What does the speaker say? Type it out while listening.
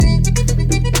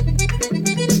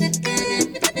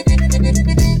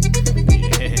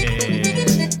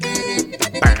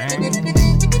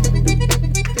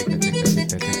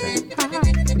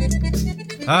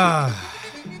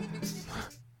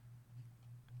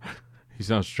You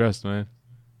sound stressed, man.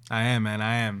 I am, man.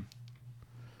 I am.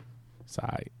 It's all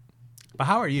right. But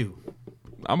how are you?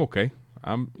 I'm okay.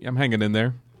 I'm hanging in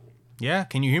there. Yeah.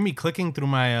 Can you hear me clicking through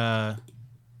my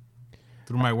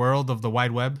world of the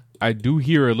wide web? I do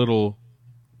hear a little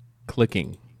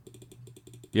clicking.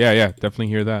 Yeah, definitely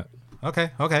hear that.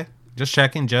 Okay. Just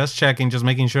checking, just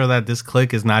making sure that this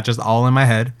click is not just all in my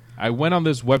head. I went on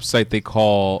this website they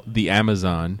call the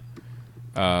Amazon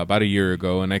about a year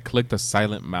ago, and I clicked a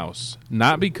silent mouse.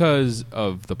 Not because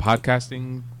of the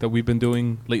podcasting that we've been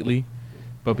doing lately,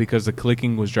 but because the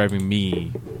clicking was driving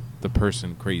me, the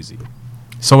person, crazy.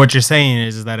 So what you're saying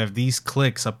is that if these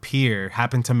clicks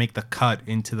happen to make the cut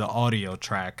into the audio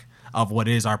track of what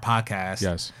is our podcast,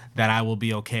 Yes, that I will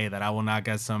be okay, that I will not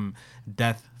get some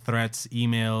death threats,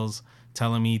 emails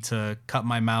telling me to cut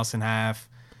my mouse in half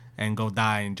and go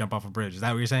die and jump off a bridge. Is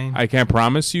that what you're saying? I can't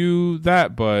promise you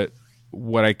that, but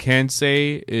what I can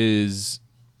say is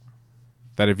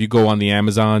that if you go on the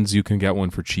Amazons, you can get one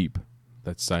for cheap.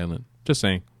 That's silent. Just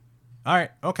saying. All right.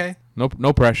 Okay. No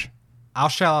pressure. I'll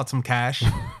shell out some cash.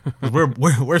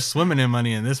 we're swimming in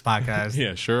money in this podcast.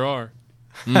 Yeah, sure are.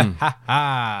 Ha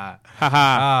ha.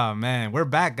 Haha. Oh man, we're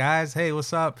back, guys. Hey,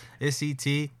 what's up? It's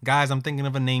CT. Guys, I'm thinking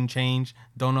of a name change.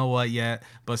 Don't know what yet,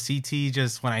 but CT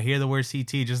just when I hear the word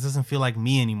CT, it just doesn't feel like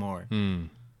me anymore.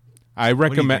 I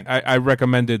recommend. think? I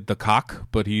recommended the cock,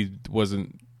 but he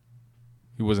wasn't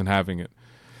having it.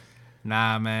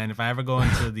 Nah, man. If I ever go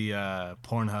into the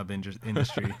Pornhub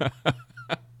industry,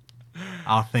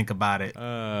 I'll think about it.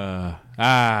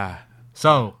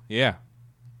 So, Yeah.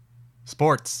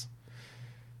 sports.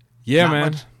 Yeah, Not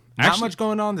man. much- Not much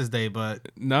going on this day, but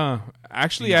No,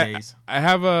 actually, These I days. I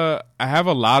have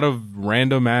a lot of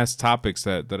random ass topics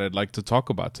that I'd like to talk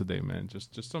about today, man.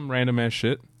 Just some random ass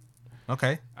shit.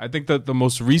 okay. I think that the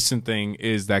most recent thing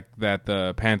is that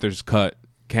the Panthers cut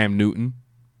Cam Newton.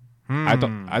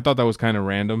 I thought that was kind of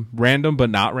random, but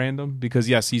not random because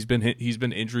yes, he's been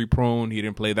injury prone. He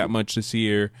didn't play that much this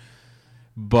year,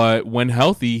 but when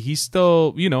healthy, he's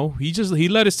still he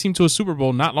led his team to a Super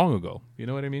Bowl not long ago. You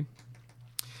know what I mean?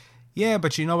 Yeah,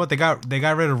 but you know what? They got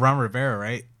rid of Ron Rivera,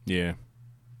 right? Yeah.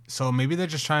 So maybe they're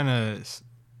just trying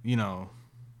to,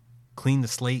 clean the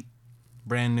slate,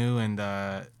 brand new, and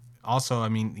also, I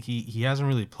mean, he hasn't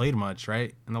really played much,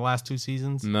 right, in the last 2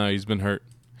 seasons. No, he's been hurt.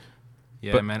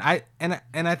 Yeah, But- man.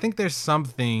 I think there's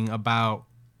something about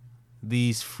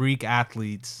these freak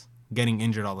athletes getting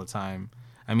injured all the time.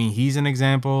 I mean, he's an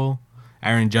example.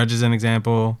 Aaron Judge is an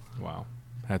example. Wow.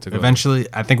 Had to go. Eventually,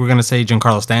 I think we're gonna say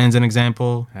Giancarlo Stanton's an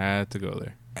example. Had to go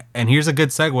there. And here's a good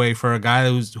segue for a guy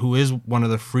who is one of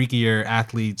the freakier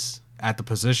athletes at the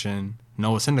position,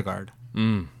 Noah Syndergaard.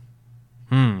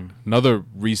 Another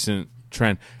recent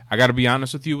trend. I got to be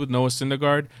honest with you with Noah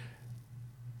Syndergaard.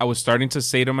 I was starting to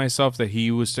say to myself that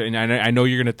he was, and I know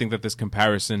you're going to think that this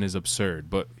comparison is absurd,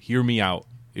 but hear me out,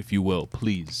 if you will,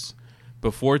 please.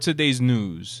 Before today's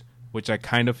news, which I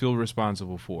kind of feel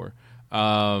responsible for,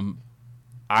 I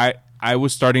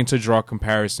was starting to draw a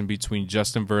comparison between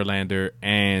Justin Verlander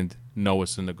and Noah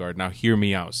Syndergaard. Now, hear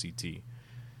me out, CT.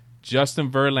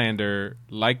 Justin Verlander,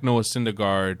 like Noah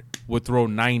Syndergaard, would throw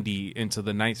 90 into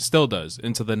the ninth, still does,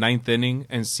 into the ninth inning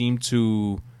and seemed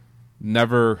to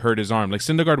never hurt his arm. Like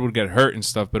Syndergaard would get hurt and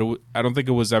stuff, but I don't think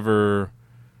it was ever.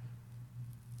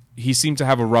 He seemed to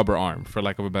have a rubber arm, for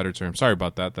lack of a better term. Sorry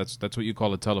about that. That's what you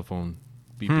call a telephone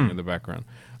beeping in the background.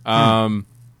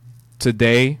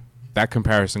 Today, that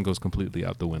comparison goes completely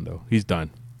out the window. He's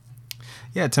done.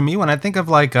 Yeah, to me, when I think of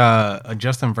like a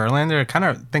Justin Verlander, I kind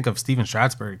of think of Steven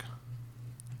Strasburg.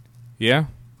 Yeah.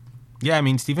 Yeah, I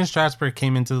mean, Steven Strasburg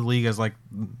came into the league as like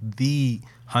the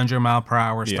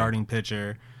 100-mile-per-hour starting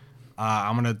pitcher.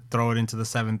 I'm going to throw it into the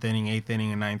 7th inning, 8th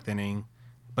inning, and 9th inning.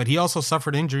 But he also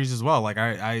suffered injuries as well. Like,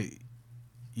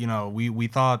 we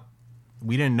thought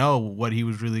we didn't know what he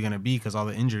was really going to be because all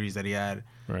the injuries that he had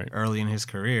early in his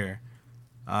career.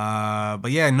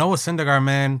 But yeah, Noah Syndergaard,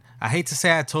 man, I hate to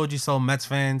say I told you so, Mets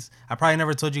fans. I probably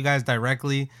never told you guys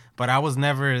directly, but I was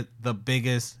never the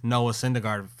biggest Noah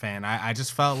Syndergaard fan. I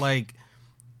just felt like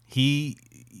he,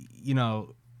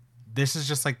 this is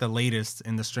just like the latest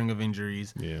in the string of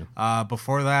injuries. Yeah.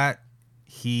 Before that,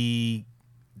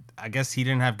 I guess he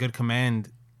didn't have good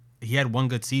command. He had one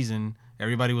good season.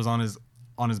 Everybody was on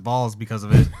his balls because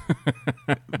of it.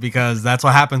 Because that's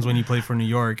what happens when you play for New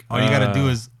York. All you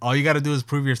gotta do is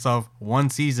prove yourself one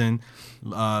season,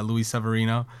 Luis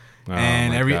Severino.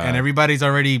 And everybody's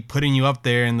already putting you up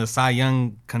there in the Cy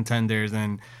Young contenders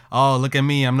and look at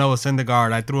me, I'm Noah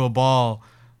Syndergaard. I threw a ball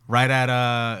right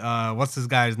at what's this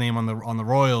guy's name on the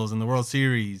Royals in the World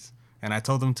Series, and I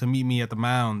told him to meet me at the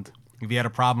mound if he had a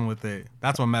problem with it.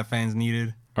 That's what Met fans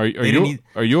needed. Are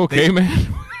you okay, man?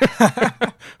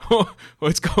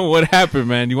 What happened,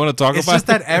 man? You want to talk It's about just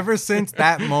that ever since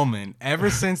that moment, ever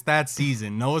since that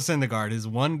season, Noah Syndergaard, his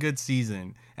one good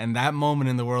season, and that moment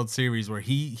in the World Series where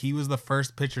he was the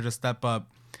first pitcher to step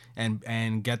up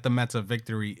and get the Mets a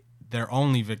victory, their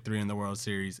only victory in the World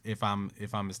Series, if I'm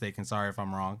mistaken. Sorry if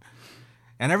I'm wrong.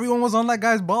 And everyone was on that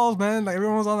guy's balls, man. Like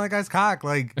everyone was on that guy's cock.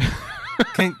 Like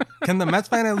can the Mets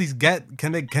fan at least get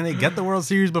they get the World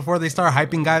Series before they start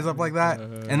hyping guys up like that?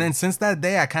 And then since that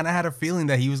day, I kind of had a feeling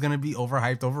that he was gonna be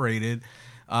overhyped, overrated.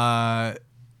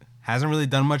 Hasn't really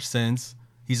done much since.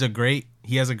 He has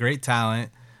a great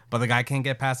talent, but the guy can't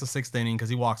get past the sixth inning because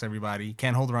he walks everybody.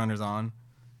 Can't hold runners on.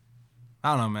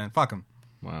 I don't know, man. Fuck him.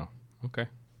 Wow. Okay.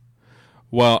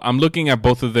 Well, I'm looking at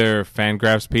both of their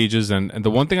Fangraphs pages, and the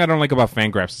one thing I don't like about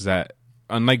Fangraphs is that,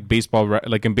 unlike baseball,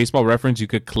 like in Baseball Reference, you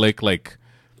could click like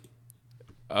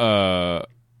a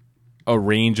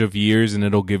range of years and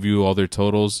it'll give you all their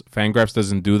totals. Fangraphs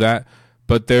doesn't do that,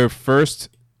 but their first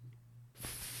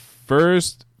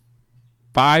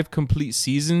 5 complete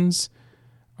seasons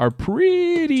are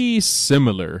pretty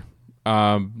similar.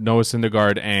 Noah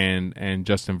Syndergaard and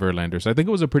Justin Verlander. So I think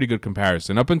it was a pretty good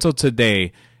comparison. Up until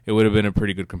today, it would have been a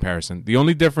pretty good comparison. The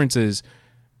only difference is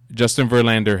Justin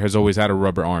Verlander has always had a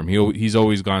rubber arm. He's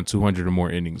always gone 200 or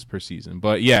more innings per season.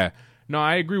 But yeah, no,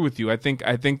 I agree with you. I think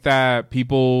that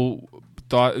people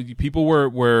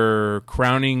were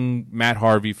crowning Matt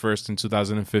Harvey first in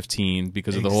 2015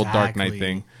 because of the whole Dark Knight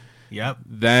thing. Yep.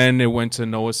 Then it went to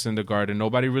Noah Syndergaard, and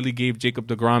nobody really gave Jacob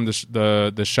deGrom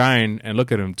the shine. And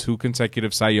look at him, 2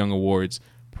 consecutive Cy Young awards.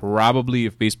 Probably,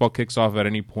 if baseball kicks off at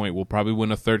any point, will probably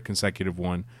win a 3rd consecutive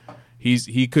one. He's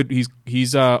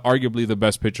arguably the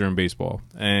best pitcher in baseball,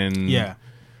 and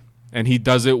he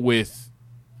does it with,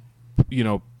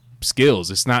 skills.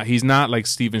 He's not like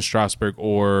Steven Strasburg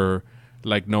or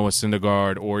like Noah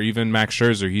Syndergaard or even Max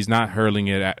Scherzer. He's not hurling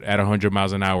it at 100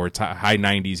 miles an hour, high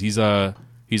 90s. He's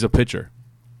a pitcher.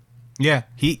 Yeah,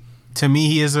 he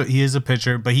is a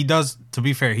pitcher, but he does. To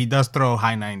be fair, he does throw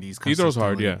high 90s. He throws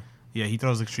hard, yeah. Yeah, he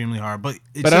throws extremely hard, but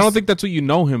I don't think that's what you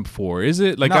know him for, is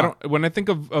it? Like, no. When I think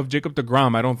of Jacob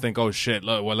deGrom, I don't think, oh shit,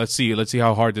 well, let's see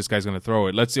how hard this guy's gonna throw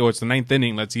it. Let's see, it's the 9th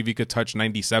inning. Let's see if he could touch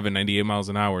 97, 98 miles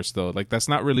an hour still. Like, that's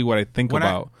not really what I think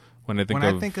about when I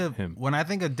think of him. When I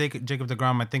think of Jacob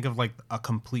deGrom, I think of like a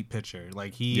complete pitcher.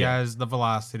 Like he has the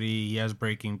velocity, he has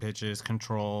breaking pitches,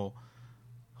 control.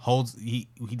 He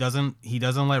doesn't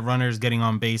let runners getting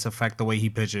on base affect the way he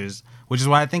pitches, which is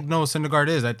why I think Noah Syndergaard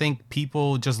is. I think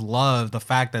people just love the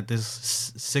fact that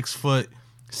this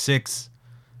 6'6"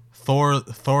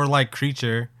 Thor-like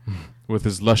creature with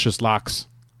his luscious locks,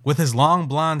 with his long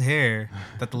blonde hair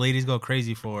that the ladies go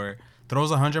crazy for,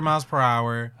 throws 100 miles per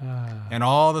hour, and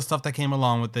all the stuff that came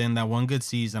along with it in that one good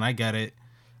season. I get it,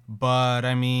 but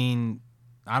I mean,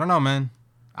 I don't know, man.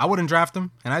 I wouldn't draft him,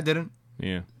 and I didn't.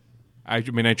 Yeah. I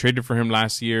traded for him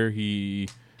last year. He,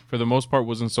 for the most part,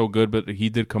 wasn't so good, but he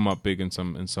did come up big in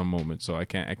some moments. So I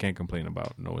can't complain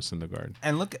about Noah Syndergaard.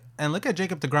 And look at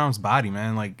Jacob deGrom's body,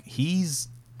 man. Like he's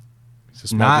a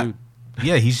small dude.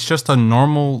 Yeah, he's just a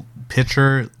normal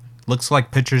pitcher. Looks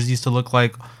like pitchers used to look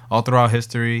like all throughout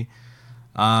history.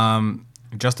 Justin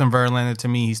Verlander, to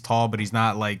me, he's tall, but he's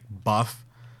not like buff.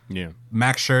 Yeah.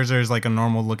 Max Scherzer is like a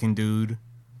normal looking dude.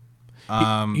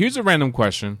 Here's a random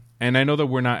question. And I know that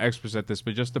we're not experts at this,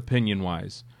 but just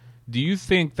opinion-wise, do you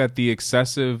think that the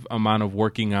excessive amount of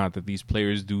working out that these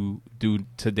players do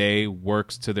today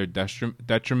works to their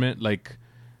detriment? Like,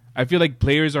 I feel like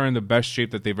players are in the best shape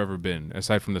that they've ever been,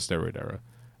 aside from the steroid era.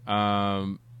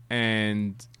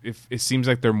 And it seems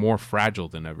like they're more fragile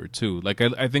than ever, too. Like,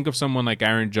 I think of someone like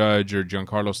Aaron Judge or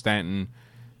Giancarlo Stanton.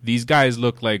 These guys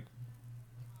look like,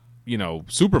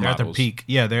 supermodels. They're at their peak.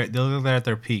 Yeah, they're at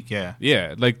their peak, yeah.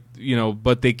 Yeah, like,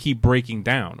 but they keep breaking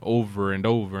down over and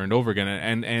over and over again.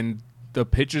 And the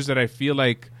pitchers that I feel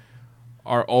like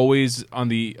are always on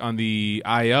the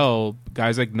IL,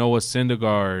 guys like Noah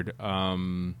Syndergaard,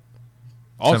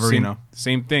 Severino.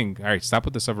 Same thing. All right, stop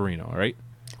with the Severino, all right?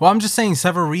 Well, I'm just saying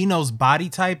Severino's body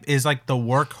type is like the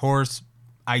workhorse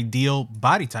ideal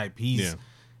body type.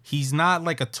 He's not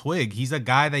like a twig. He's a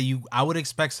guy that I would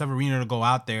expect Severino to go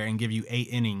out there and give you 8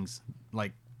 innings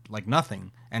like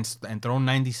nothing and throw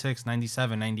 96,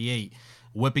 97, 98,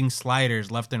 whipping sliders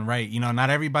left and right. Not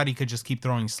everybody could just keep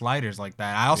throwing sliders like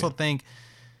that. I also think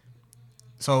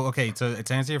so. Okay, to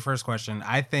answer your first question,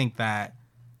 I think that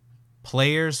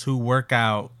players who work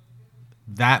out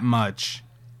that much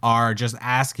are just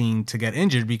asking to get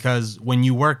injured because when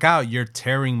you work out, you're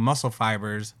tearing muscle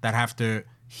fibers that have to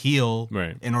heal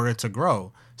in order to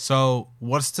grow. So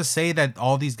what's to say that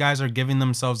all these guys are giving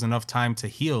themselves enough time to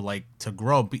heal, like to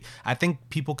grow? I think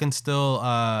people can still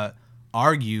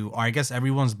argue, or I guess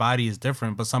everyone's body is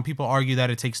different, but some people argue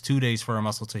that it takes 2 days for a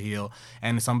muscle to heal,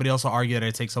 and somebody also argue that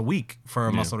it takes a week for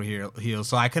a muscle to heal.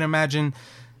 So I can imagine,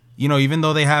 even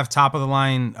though they have top of the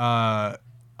line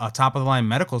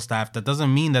medical staff, that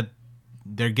doesn't mean that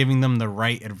they're giving them the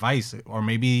right advice, or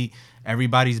maybe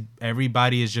everybody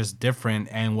is just different,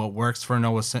 and what works for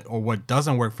Noah or what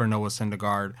doesn't work for Noah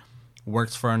Syndergaard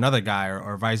works for another guy,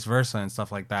 or vice versa, and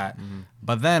stuff like that.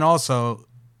 But then also,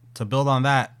 to build on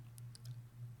that,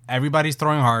 everybody's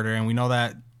throwing harder, and we know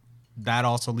that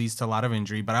also leads to a lot of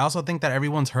injury. But I also think that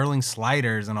everyone's hurling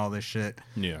sliders and all this shit.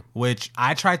 Yeah. Which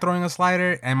I tried throwing a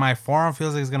slider, and my forearm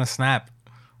feels like it's gonna snap.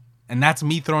 And that's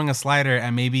me throwing a slider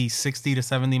at maybe 60 to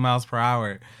 70 miles per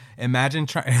hour. Imagine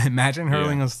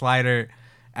hurling a slider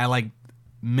at like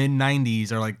mid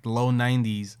 90s or like low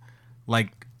 90s,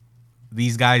 like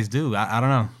these guys do. I don't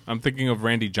know. I'm thinking of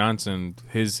Randy Johnson.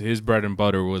 His bread and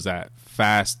butter was that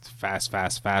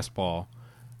fastball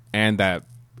and that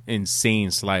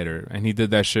insane slider, and he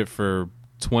did that shit for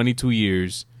 22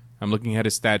 years. I'm looking at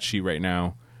his stat sheet right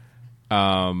now.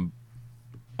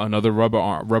 Another rubber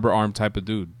arm type of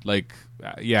dude. Like,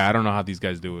 yeah, I don't know how these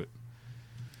guys do it.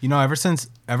 Ever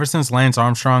since Lance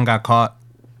Armstrong got caught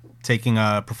taking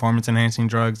performance enhancing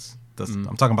drugs,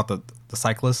 I'm talking about the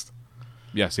cyclist.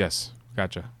 Yes,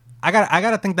 gotcha. I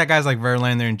gotta think that guys like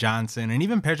Verlander and Johnson and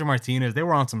even Pedro Martinez, they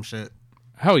were on some shit.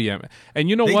 Hell yeah, man. And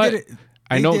you know what?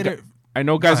 I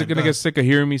know guys are gonna get sick of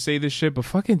hearing me say this shit, but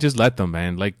fucking just let them,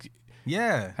 man. Like,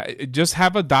 yeah, just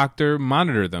have a doctor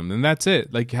monitor them, and that's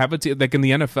it. Like, have like in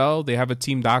the NFL, they have a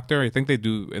team doctor. I think they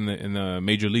do in the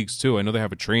major leagues too. I know they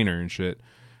have a trainer and shit,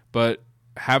 but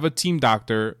have a team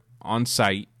doctor on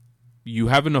site. You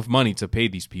have enough money to pay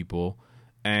these people,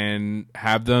 and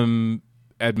have them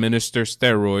administer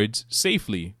steroids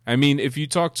safely. I mean, if you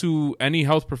talk to any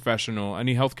healthcare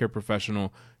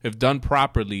professional, if done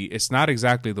properly, it's not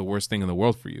exactly the worst thing in the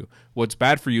world for you. What's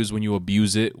bad for you is when you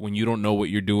abuse it, when you don't know what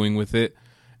you're doing with it,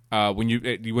 when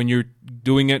you're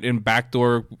doing it in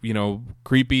backdoor,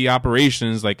 creepy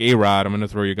operations like A-Rod. I'm gonna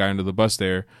throw your guy under the bus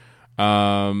there,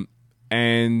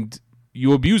 and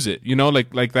you abuse it.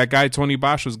 Like that guy Tony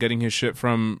Bosch was getting his shit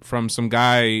from some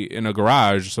guy in a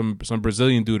garage, some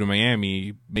Brazilian dude in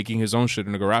Miami making his own shit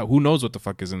in a garage. Who knows what the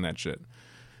fuck is in that shit?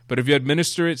 But if you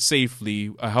administer it safely,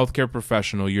 a healthcare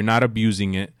professional, you're not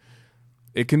abusing it,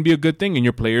 it can be a good thing, and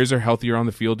your players are healthier on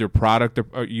the field. Your product,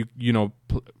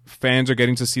 fans are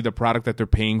getting to see the product that they're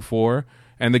paying for,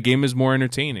 and the game is more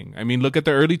entertaining. I mean, look at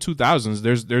the early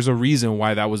 2000s. There's a reason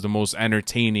why that was the most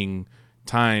entertaining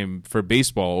time for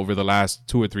baseball over the last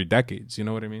 2 or 3 decades. You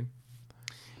know what I mean?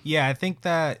 Yeah, I think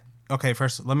that. Okay,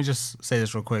 first, let me just say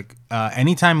this real quick.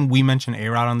 Anytime we mention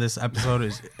A-Rod on this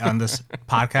episode, on this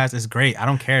podcast, is great. I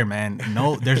don't care, man.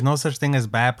 No, there's no such thing as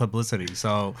bad publicity.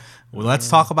 So let's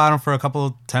talk about him for a couple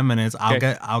of 10 minutes.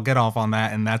 I'll get off on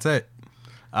that, and that's it.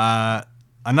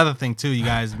 Another thing too, you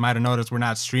guys might have noticed we're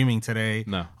not streaming today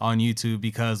on YouTube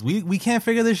because we can't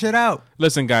figure this shit out.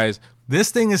 Listen, guys,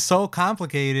 this thing is so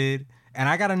complicated, and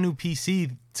I got a new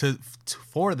PC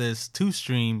for this to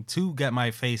stream, to get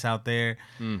my face out there.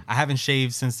 I haven't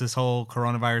shaved since this whole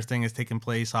coronavirus thing has taken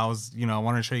place. So I was, I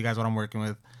wanted to show you guys what I'm working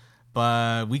with,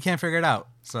 but we can't figure it out.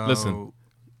 So listen,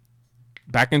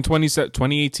 back in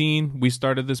 2018, we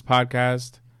started this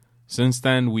podcast. Since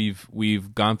then,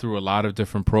 we've gone through a lot of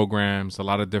different programs, a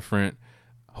lot of different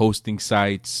hosting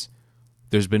sites.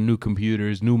 There's been new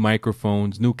computers, new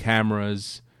microphones, new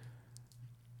cameras.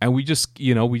 And we just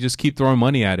keep throwing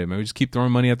money at it, man. We just keep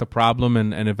throwing money at the problem,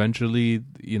 and eventually,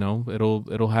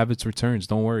 it'll have its returns.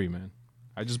 Don't worry, man.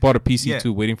 I just bought a PC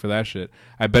too, waiting for that shit.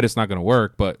 I bet it's not gonna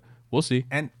work, but we'll see.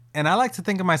 And I like to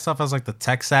think of myself as like the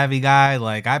tech savvy guy.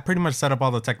 Like, I pretty much set up all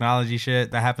the technology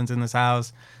shit that happens in this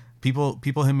house.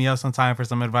 People hit me up sometime for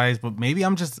some advice, but maybe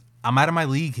I'm out of my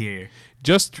league here.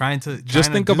 Just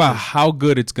think about how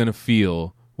good it's gonna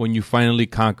feel when you finally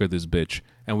conquer this bitch,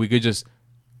 and we could just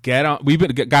get on. We've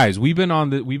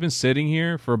been sitting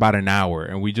here for about an hour,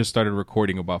 and we just started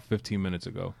recording about 15 minutes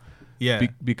ago. Yeah,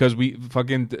 because we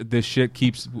fucking this shit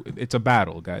keeps. It's a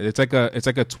battle, guys. It's like a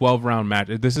 12-round match.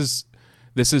 This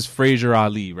is Frazier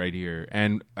Ali right here,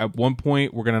 and at one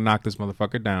point we're gonna knock this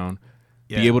motherfucker down.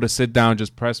 Yeah. Be able to sit down,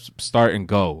 just press start and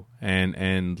go,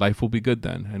 and life will be good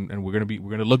then. And we're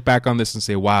gonna look back on this and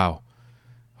say, wow,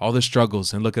 all the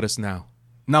struggles, and look at us now.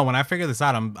 No, when I figure this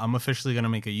out, I'm officially gonna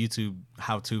make a YouTube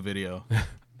how-to video.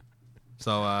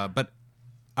 So, but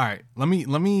all right, let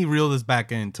me reel this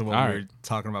back into what we were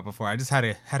talking about before. I just had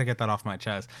to get that off my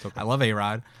chest. Okay. I love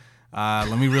A-Rod.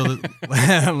 Let me reel this,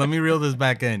 let me reel this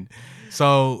back in.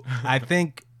 So I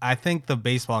think the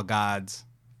baseball gods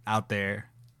out there,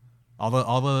 all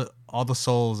the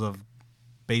souls of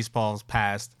baseball's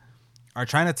past, are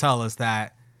trying to tell us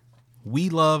that we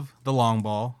love the long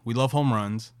ball, we love home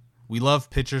runs, we love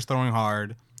pitchers throwing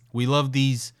hard, we love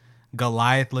these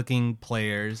Goliath-looking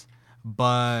players,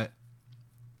 but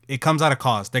it comes at a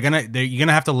cost. You're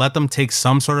gonna have to let them take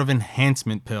some sort of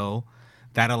enhancement pill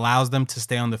that allows them to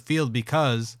stay on the field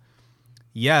because,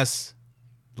 yes,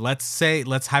 let's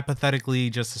hypothetically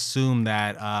just assume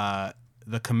that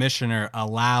the commissioner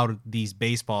allowed these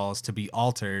baseballs to be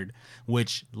altered,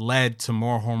 which led to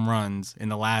more home runs in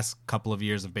the last couple of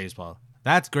years of baseball.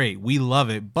 That's great. We love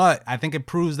it, but I think it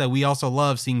proves that we also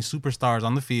love seeing superstars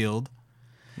on the field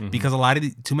because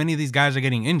too many of these guys are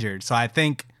getting injured. So I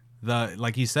think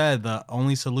like you said, the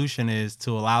only solution is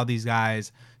to allow these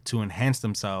guys to enhance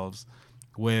themselves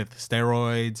with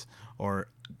steroids or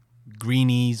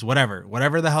greenies,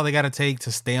 whatever the hell they got to take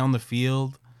to stay on the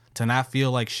field, to not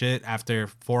feel like shit after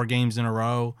 4 games in a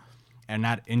row and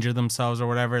not injure themselves or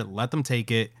whatever. Let them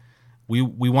take it. We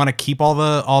want to keep all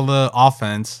the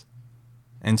offense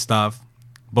and stuff,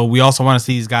 but we also want to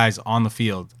see these guys on the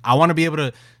field. I want to be able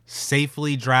to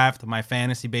safely draft my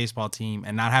fantasy baseball team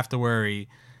and not have to worry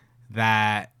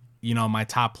that, my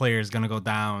top player is going to go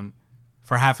down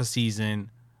for half a season.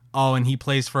 Oh, and he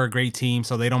plays for a great team,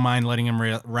 so they don't mind letting him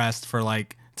rest to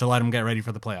let him get ready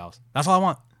for the playoffs. That's all I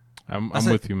want. I'm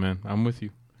with you, man. I'm with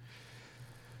you.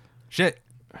 Shit.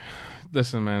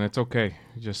 Listen, man, it's okay.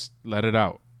 Just let it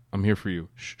out. I'm here for you.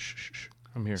 Shh.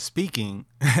 I'm here. Speaking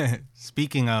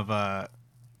of,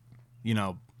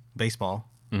 baseball,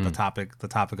 the topic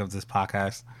of this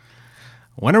podcast.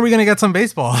 When are we gonna get some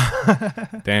baseball?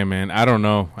 Damn, man. I don't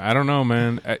know,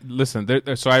 man.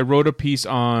 Listen, so I wrote a piece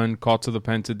on Call to the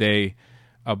Pen today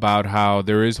about how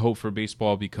there is hope for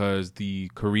baseball because the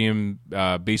Korean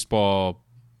baseball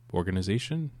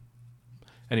organization.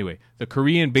 Anyway, the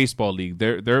Korean Baseball League,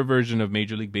 their version of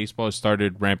Major League Baseball has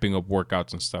started ramping up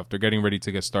workouts and stuff. They're getting ready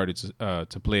to get started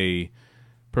to play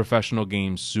professional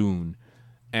games soon,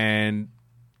 and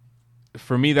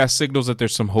for me, that signals that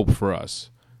there's some hope for us.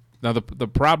 Now, the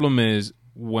problem is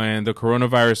when the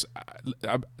coronavirus,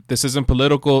 this isn't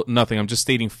political, nothing. I'm just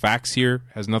stating facts here.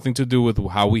 Has nothing to do with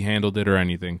how we handled it or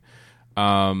anything.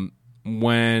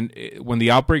 When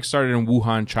the outbreak started in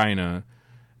Wuhan, China,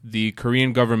 the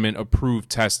Korean government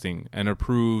approved testing and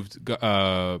approved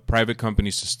private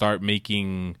companies to start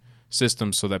making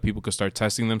systems so that people could start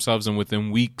testing themselves. And within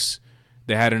weeks,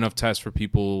 they had enough tests for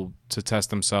people to test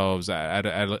themselves at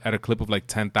a clip of like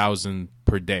 10,000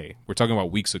 per day. We're talking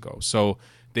about weeks ago. So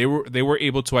they were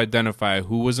able to identify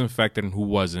who was infected and who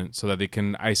wasn't so that they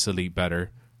can isolate better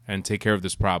and take care of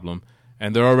this problem.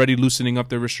 And they're already loosening up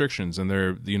their restrictions, and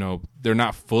they're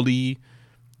not fully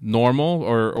normal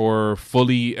or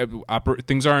fully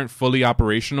things aren't fully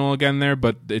operational again there,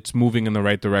 but it's moving in the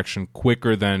right direction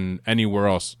quicker than anywhere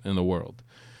else in the world.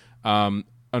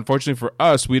 Unfortunately for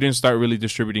us, we didn't start really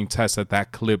distributing tests at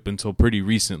that clip until pretty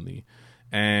recently.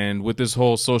 And with this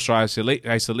whole social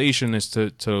isolation is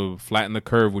to flatten the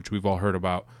curve, which we've all heard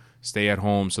about, stay at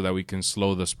home so that we can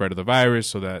slow the spread of the virus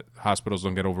so that hospitals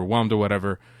don't get overwhelmed or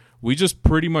whatever. We just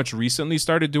pretty much recently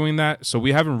started doing that, so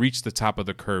we haven't reached the top of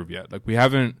the curve yet. Like we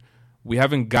haven't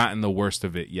gotten the worst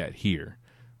of it yet here.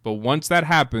 But once that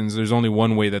happens, there's only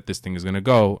one way that this thing is going to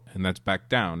go, and that's back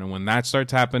down. And when that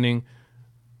starts happening,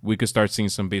 we could start seeing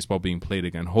some baseball being played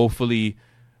again. Hopefully,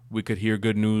 we could hear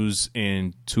good news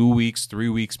in 2 weeks, 3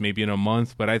 weeks, maybe in a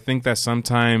month. But I think that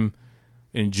sometime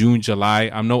in June,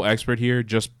 July, I'm no expert here,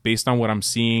 just based on what I'm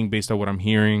seeing, based on what I'm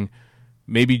hearing,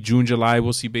 maybe June, July,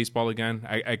 we'll see baseball again.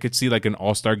 I could see like an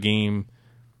all-star game.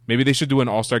 Maybe they should do an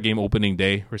all-star game opening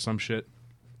day or some shit.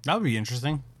 That would be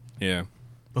interesting. Yeah.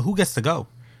 But who gets to go?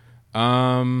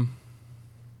 That's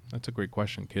a great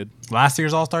question, kid. Last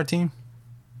year's all-star team?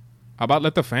 How about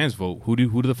let the fans vote? Who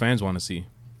do the fans want to see?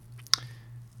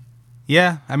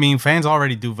 Yeah, I mean, fans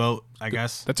already do vote, I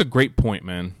guess. That's a great point,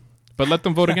 man. But let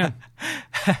them vote again.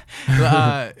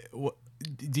 All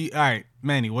right,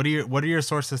 Manny, what do your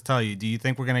sources tell you? Do you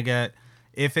think we're going to get,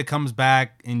 if it comes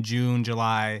back in June,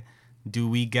 July, do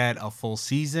we get a full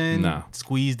season? No.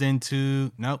 Squeezed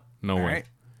into? Nope. No All way. Right.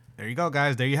 There you go,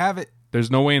 guys. There you have it.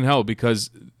 There's no way in hell because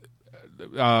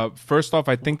first off,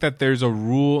 I think that there's a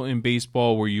rule in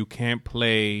baseball where you can't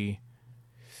play.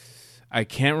 I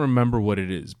can't remember what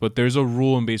it is, but there's a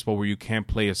rule in baseball where you can't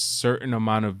play a certain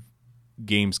amount of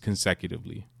games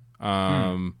consecutively.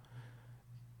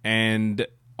 And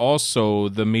also,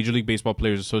 the Major League Baseball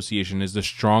Players Association is the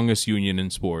strongest union in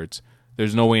sports.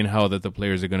 There's no way in hell that the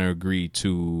players are going to agree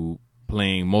to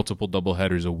playing multiple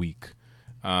doubleheaders a week.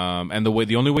 And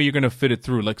the only way you're going to fit it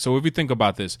through, like, so if you think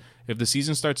about this, if the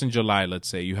season starts in July, let's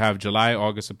say you have July,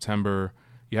 August, September,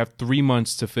 you have 3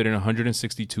 months to fit in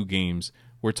 162 games.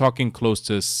 We're talking close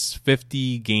to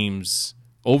 50 games,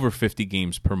 over 50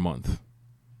 games per month.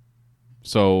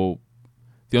 So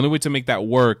the only way to make that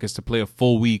work is to play a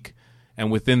full week,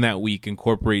 and within that week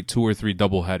incorporate 2 or 3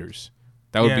 doubleheaders.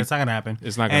 That would be. It's not gonna happen.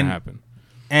 It's not gonna happen.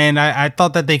 And I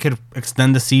thought that they could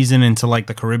extend the season into like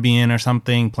the Caribbean or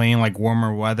something, playing like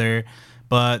warmer weather,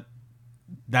 but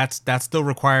that still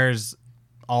requires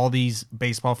all these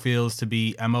baseball fields to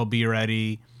be MLB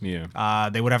ready. Yeah.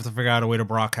 They would have to figure out a way to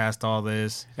broadcast all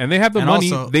this. And they have the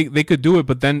money. Also, they could do it,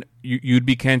 but then you'd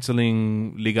be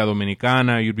canceling Liga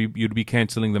Dominicana. You'd be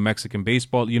canceling the Mexican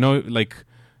baseball. You know, like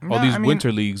all these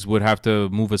winter leagues would have to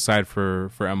move aside for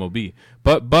MLB.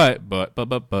 But I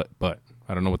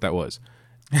don't know what that was.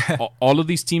 All of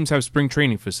these teams have spring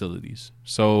training facilities,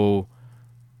 so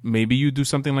maybe you do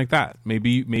something like that.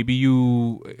 Maybe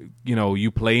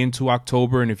you play into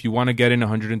October, and if you want to get in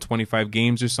 125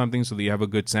 games or something, so that you have a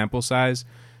good sample size,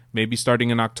 maybe starting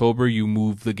in October you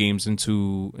move the games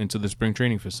into the spring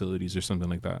training facilities or something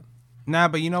like that. Nah,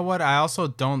 but you know what? I also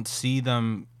don't see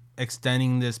them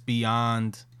extending this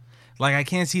beyond. Like, I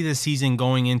can't see this season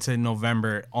going into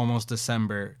November, almost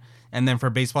December, and then for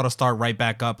baseball to start right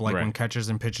back up, like when catchers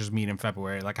and pitchers meet in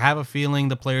February. Like, I have a feeling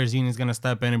the players' union is going to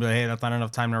step in and be like, hey, that's not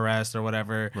enough time to rest or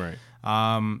whatever. Right.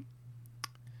 And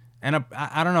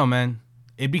I don't know, man.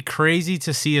 It'd be crazy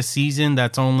to see a season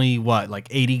that's only, like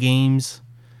 80 games?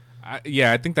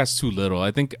 I think that's too little.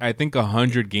 I think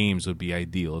 100 games would be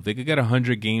ideal. If they could get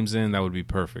 100 games in, that would be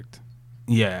perfect.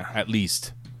 Yeah. At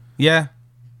least. Yeah.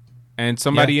 And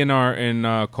somebody in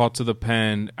Call to the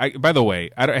Pen. By the way,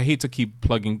 I hate to keep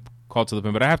plugging Call to the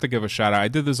Pen, but I have to give a shout out. I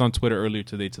did this on Twitter earlier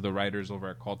today to the writers over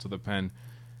at Call to the Pen.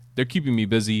 They're keeping me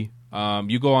busy.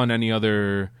 You go on any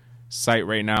other site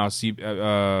right now,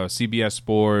 CBS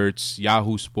Sports,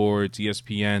 Yahoo Sports,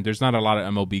 ESPN. There's not a lot of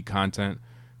MLB content.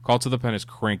 Call to the Pen is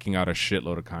cranking out a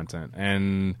shitload of content,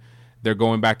 and they're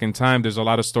going back in time. There's a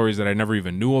lot of stories that I never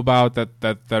even knew about that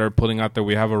are pulling out there.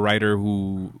 We have a writer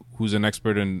who's an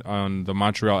expert on the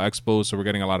Montreal Expos, so we're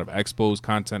getting a lot of Expos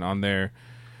content on there.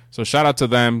 So shout out to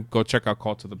them. Go check out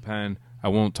Call to the Pen. I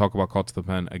won't talk about Call to the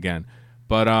Pen again,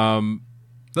 but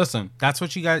listen, that's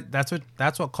what you guys. That's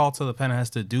what Call to the Pen has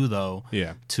to do, though.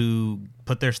 Yeah. To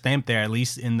put their stamp there, at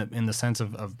least in the sense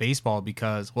of baseball,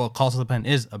 because Call to the Pen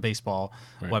is a baseball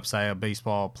website, a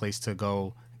baseball place to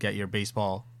go get your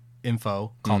baseball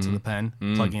info. Call to the Pen.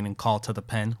 Plug in and Call to the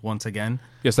Pen once again.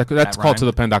 Yes, that's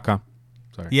calltothepen.com.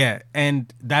 Sorry. Yeah,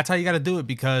 and that's how you got to do it,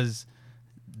 because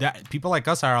that people like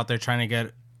us are out there trying to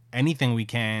get anything we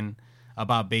can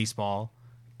about baseball.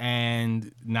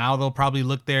 And now they'll probably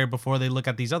look there before they look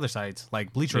at these other sites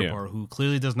like Bleacher Report, who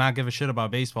clearly does not give a shit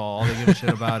about baseball. All they give a shit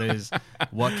about is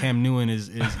what Cam Newton is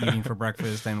eating for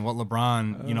breakfast and what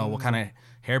LeBron, what kind of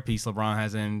hairpiece LeBron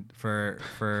has in for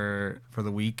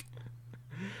the week.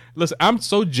 Listen, I'm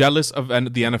so jealous of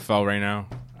the NFL right now.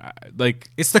 Like,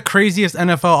 it's the craziest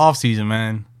NFL offseason,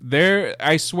 man.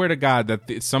 I swear to God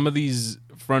that some of these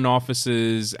front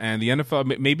offices and the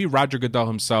NFL, maybe Roger Goodell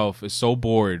himself is so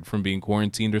bored from being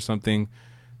quarantined or something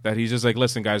that he's just like,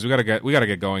 listen, guys, we gotta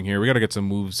get going here. We gotta get some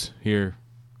moves here.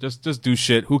 Just do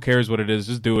shit. Who cares what it is?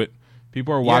 Just do it.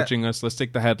 People are watching us. Let's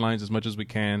take the headlines as much as we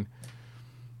can.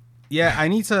 Yeah, I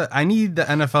need the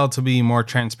NFL to be more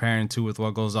transparent too with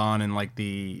what goes on in like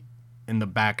in the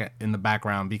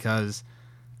background, because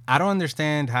I don't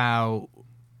understand how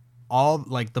all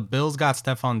like the Bills got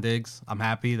Stephon Diggs. I'm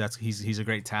happy. He's a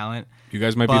great talent. You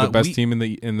guys might be the best team in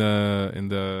the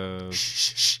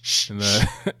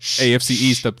AFC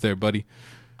East up there, buddy.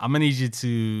 I'm gonna need you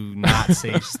to not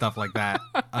say stuff like that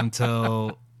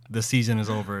until the season is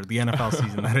over. The NFL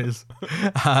season, that is.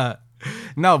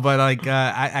 No, but like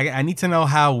I need to know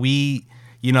how we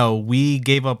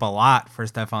gave up a lot for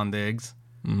Stephon Diggs,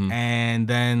 and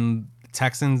then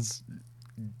Texans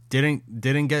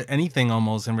didn't get anything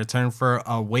almost in return for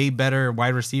a way better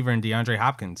wide receiver in DeAndre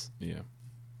Hopkins. Yeah.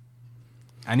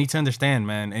 I need to understand,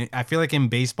 man. I feel like in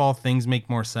baseball, things make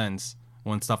more sense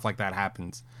when stuff like that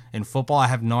happens. In football, I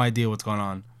have no idea what's going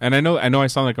on. And I know I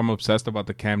sound like I'm obsessed about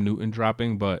the Cam Newton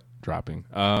droppings.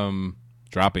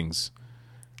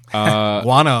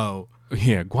 Guano.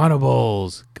 Yeah, guano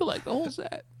bowls. Collect the whole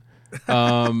set.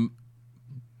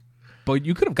 But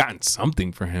you could have gotten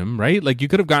something for him, right? Like, you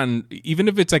could have gotten, even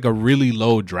if it's like a really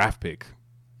low draft pick.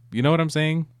 You know what I'm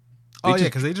saying?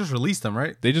 Because they just released him,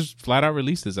 right? They just flat out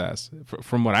released his ass,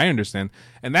 from what I understand.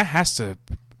 And that has to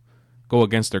go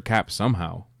against their cap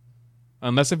somehow.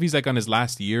 unless if he's like on his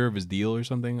last year of his deal or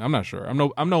something. I'm not sure. I'm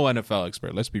no NFL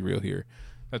expert. Let's be real here.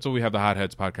 That's what we have the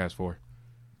Hotheads podcast for.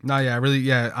 No,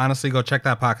 yeah, honestly, go check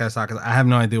that podcast out because I have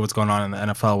no idea what's going on in the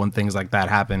NFL when things like that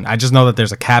happen. I just know that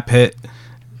there's a cap hit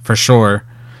for sure.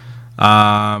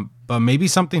 But maybe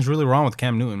something's really wrong with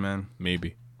Cam Newton, man.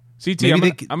 Maybe. CT,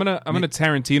 Maybe I'm gonna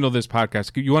Tarantino this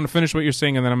podcast. You want to finish what you're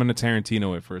saying, and then I'm gonna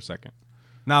Tarantino it for a second.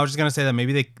 No, I was just gonna say that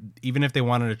maybe they, even if they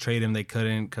wanted to trade him, they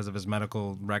couldn't because of his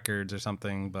medical records or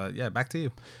something. But yeah, back to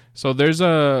you. So there's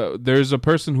a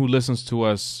person who listens to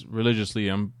us religiously.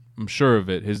 I'm sure of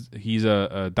it. He's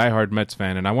a diehard Mets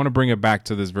fan, and I want to bring it back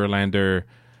to this Verlander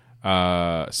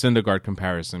Syndergaard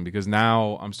comparison because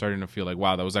now I'm starting to feel like,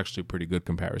 wow, that was actually a pretty good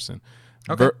comparison.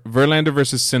 Okay. Verlander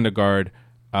versus Syndergaard.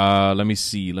 Let me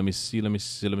see.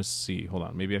 Hold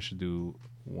on. Maybe I should do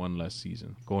one less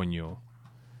season. Coño.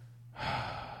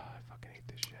 I fucking hate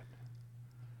this shit.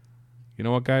 You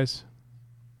know what, guys?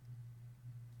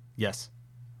 Yes,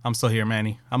 I'm still here,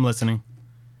 Manny. I'm listening.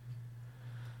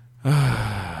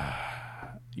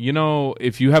 You know,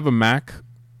 if you have a Mac,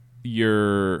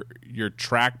 your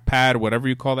trackpad, whatever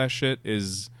you call that shit,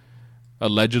 is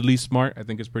allegedly smart. I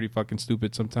think it's pretty fucking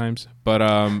stupid sometimes. But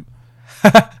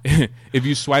if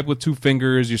you swipe with 2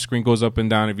 fingers, your screen goes up and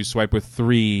down. If you swipe with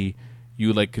 3,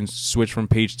 you like can switch from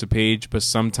page to page. But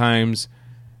sometimes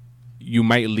you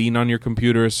might lean on your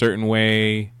computer a certain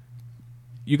way.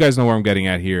 You guys know where I'm getting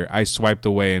at here. I swiped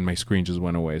away and my screen just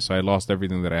went away, so I lost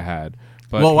everything that I had.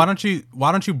 But well, why don't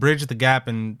you bridge the gap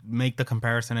and make the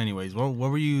comparison anyways? What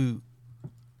were you?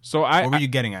 So what were you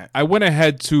getting at? I went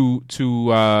ahead to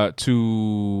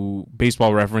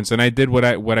Baseball Reference, and I did what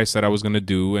I said I was going to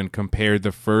do, and compared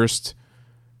the first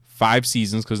 5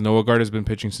 seasons because Noah Gard has been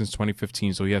pitching since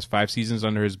 2015, so he has 5 seasons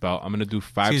under his belt. I'm going to do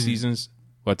 5 seasons.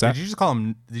 What's that? Did you just call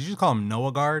him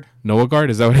Noah Gard? Noah Gard?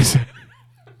 Is that what I said?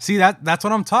 See, that's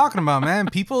what I'm talking about, man.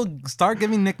 People start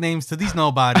giving nicknames to these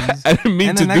nobodies. I didn't mean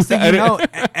and to the next do thing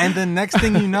that. and the next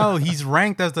thing you know, he's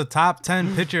ranked as the top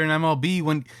 10 pitcher in MLB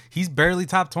when he's barely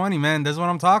top 20, man. That's what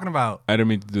I'm talking about. I didn't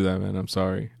mean to do that, man. I'm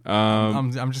sorry.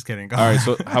 I'm just kidding. All right,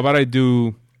 so how about I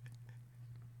do...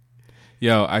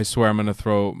 Yo, I swear I'm going to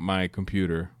throw my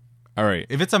computer. All right.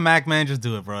 If it's a Mac, man, just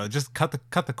do it, bro. Just cut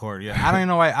the cord. Yeah, I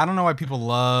don't know why people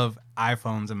love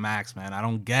iPhones and Macs, man. I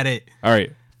don't get it. All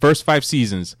right. First 5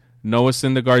 seasons. Noah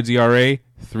Syndergaard's ERA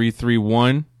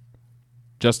 3.31.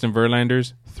 Justin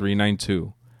Verlander's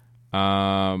 3.92.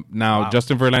 Now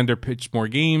Justin Verlander pitched more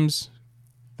games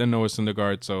than Noah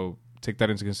Syndergaard, so take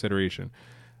that into consideration.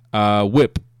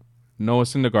 WHIP. Noah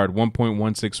Syndergaard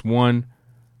 1.161.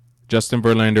 Justin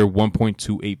Verlander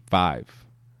 1.285.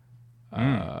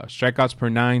 Strikeouts per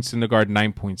 9. Syndergaard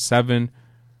 9.7.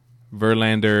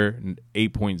 Verlander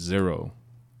 8.0.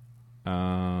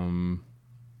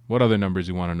 What other numbers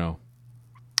you want to know?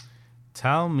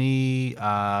 Tell me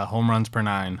home runs per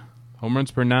 9. Home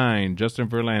runs per 9. Justin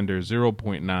Verlander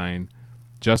 0.9.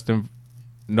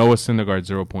 Noah Syndergaard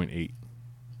 0.8.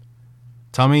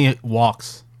 Tell me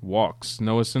walks. Walks.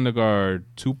 Noah Syndergaard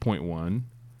 2.1.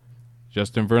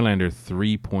 Justin Verlander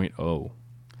 3.0.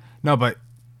 No, but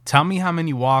tell me how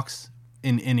many walks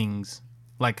in innings,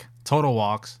 like total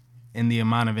walks in the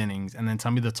amount of innings, and then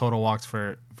tell me the total walks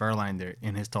for Verlander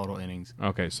in his total innings.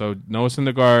 Okay, so Noah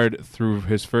Syndergaard through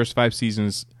his first 5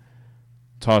 seasons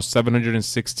tossed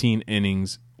 716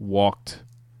 innings, walked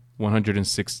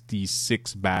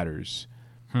 166 batters.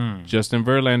 Justin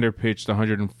Verlander pitched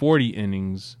 140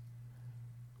 innings,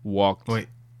 walked. Wait,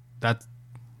 that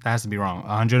has to be wrong.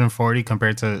 140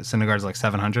 compared to Syndergaard's like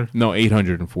 700? No,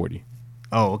 840.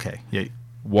 Oh, okay. Yeah.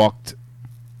 Walked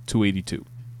 282.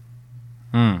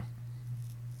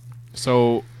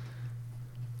 So,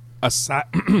 aside,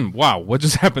 wow, what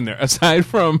just happened there? Aside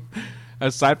from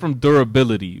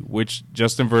durability, which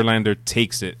Justin Verlander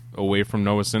takes it away from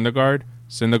Noah Syndergaard,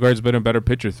 Syndergaard's been a better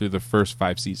pitcher through the first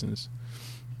 5 seasons.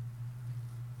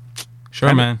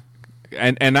 Sure, man.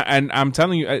 And I'm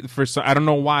telling you, I don't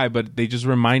know why, but they just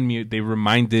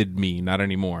reminded me, not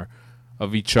anymore,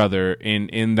 of each other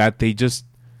in that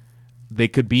they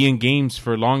could be in games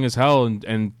for long as hell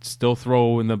and still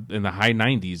throw in the high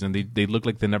 90s, and they look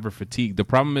like they never fatigue. The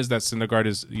problem is that Syndergaard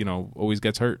is, always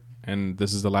gets hurt, and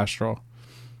this is the last straw.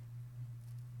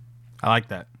 I like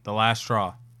that. The last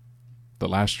straw. The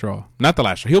last straw. Not the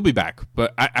last straw. He'll be back,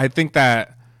 but I think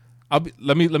that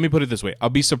let me put it this way. I'll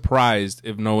be surprised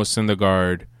if Noah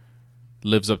Syndergaard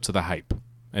lives up to the hype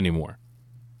anymore.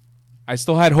 I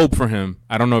still had hope for him.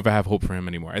 I don't know if I have hope for him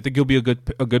anymore. I think he'll be a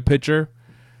good pitcher.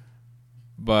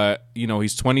 But,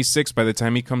 he's 26. By the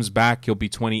time he comes back, he'll be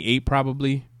 28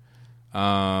 probably.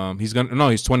 He's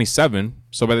 27.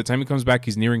 So by the time he comes back,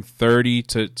 he's nearing 30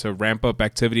 to ramp up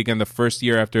activity again. The first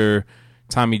year after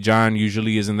Tommy John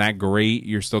usually isn't that great.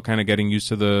 You're still kind of getting used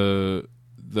to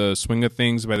the swing of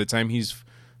things. By the time he's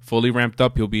fully ramped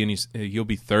up, he'll be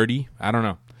 30. I don't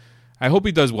know. I hope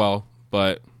he does well,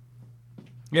 but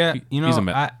yeah, he's a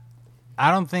Met.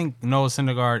 I don't think Noah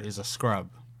Syndergaard is a scrub.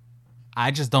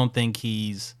 I just don't think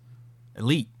he's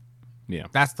elite. Yeah,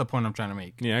 that's the point I'm trying to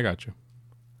make. Yeah, I got you.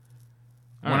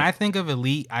 When I think of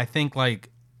elite, I think like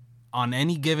on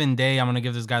any given day, I'm going to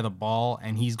give this guy the ball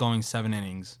and he's going 7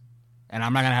 innings. And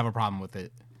I'm not going to have a problem with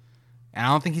it. And I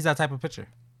don't think he's that type of pitcher.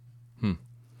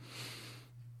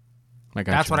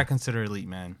 That's what I consider elite,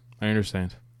 man. I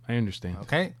understand.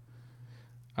 Okay.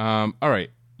 All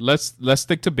right. Let's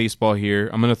stick to baseball here.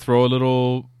 I'm going to throw a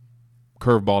little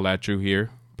curveball at you here.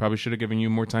 Probably should have given you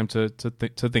more time to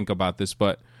think about this.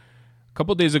 But a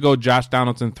couple days ago, Josh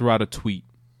Donaldson threw out a tweet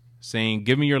saying,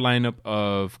 give me your lineup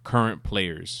of current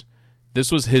players.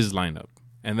 This was his lineup.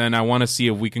 And then I want to see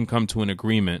if we can come to an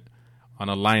agreement on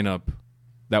a lineup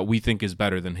that we think is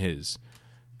better than his.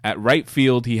 At right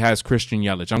field, he has Christian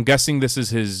Yelich. I'm guessing this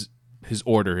is his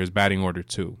order, his batting order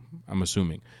too, I'm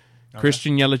assuming. Okay.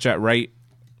 Christian Yelich at right,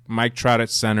 Mike Trout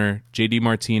at center, JD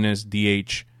Martinez,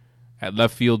 DH. At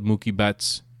left field, Mookie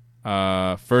Betts.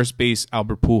 First base,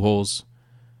 Albert Pujols.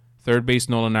 Third base,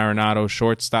 Nolan Arenado.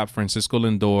 Shortstop, Francisco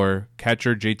Lindor.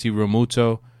 Catcher, JT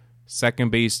Realmuto.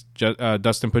 Second base,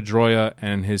 Dustin Pedroia.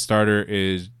 And his starter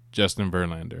is Justin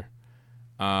Verlander.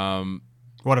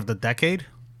 What, of the decade?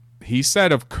 He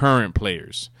said of current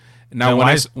players. Now,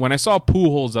 when I saw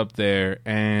Pujols up there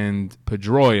and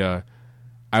Pedroia,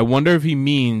 I wonder if he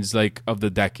means like of the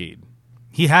decade.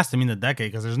 He has to mean the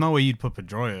decade because there's no way you'd put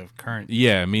Pedroia of current.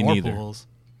 Yeah, me neither. Pujols.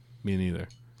 Me neither.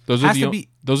 Those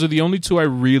are the only two I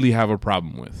really have a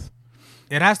problem with.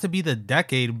 It has to be the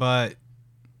decade, but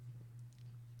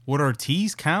would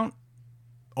Ortiz count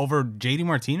over JD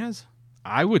Martinez?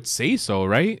 I would say so,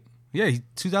 right? Yeah,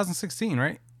 2016,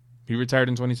 right? He retired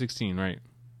in 2016, right?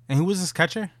 And who was his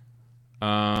catcher?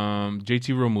 JT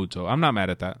Realmuto. I'm not mad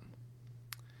at that.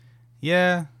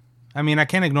 Yeah. I mean, I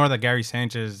can't ignore that Gary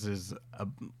Sanchez is,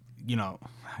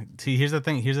 see, here's the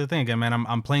thing again, man.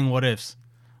 I'm playing what ifs.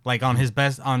 Like on his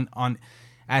best,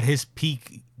 at his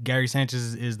peak, Gary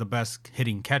Sanchez is the best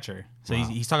hitting catcher. So wow.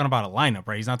 he's talking about a lineup,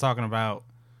 right? He's not talking about.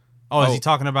 Oh, is he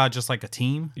talking about just like a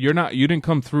team? You didn't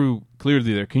come through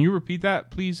clearly there. Can you repeat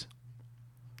that, please?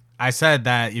 I said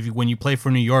that when you play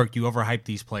for New York, you overhype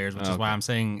these players, which is why I'm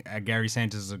saying Gary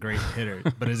Sanchez is a great hitter.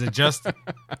 But is it just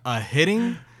a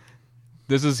hitting?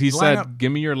 He said,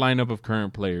 give me your lineup of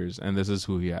current players, and this is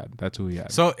who he had. That's who he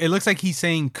had. So it looks like he's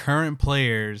saying current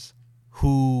players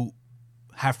who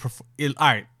have all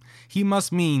right. He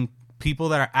must mean people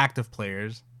that are active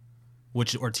players,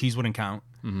 which Ortiz wouldn't count,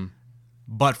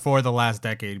 but for the last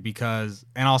decade because,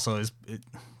 and also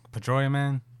Pedroia,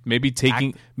 man. Maybe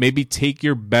take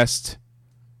your best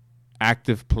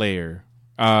active player.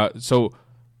 So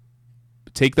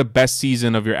take the best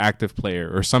season of your active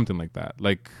player or something like that,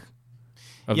 like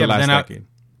of the last decade.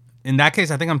 In that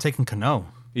case, I think I'm taking Cano.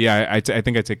 Yeah, I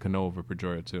think I take Cano over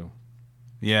Pedroia too.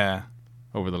 Yeah.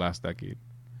 Over the last decade.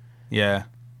 Yeah.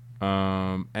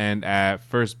 And at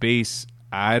first base,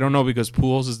 I don't know because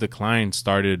Pujols' decline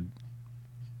started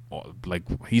like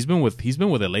he's been with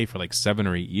LA for like 7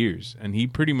 or 8 years, and he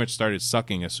pretty much started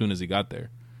sucking as soon as he got there.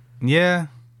 Yeah.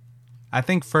 I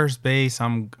think first base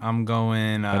I'm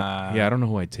going I don't know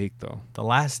who I take though. The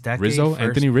last decade. Rizzo?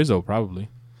 Anthony Rizzo probably.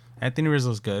 Anthony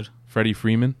Rizzo's good. Freddie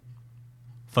Freeman?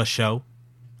 For show.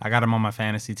 I got him on my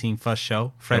fantasy team for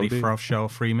show. Freddie for show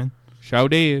Freeman. Show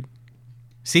did.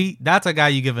 See, that's a guy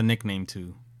you give a nickname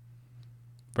to.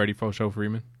 Freddie for show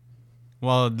Freeman?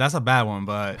 Well, that's a bad one,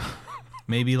 but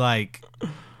maybe like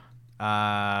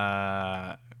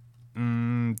top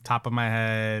of my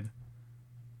head.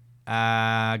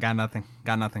 Got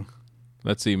nothing.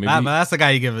 Let's see. Maybe but that's a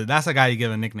guy you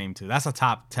give a nickname to. That's a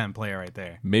top 10 player right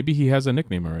there. Maybe he has a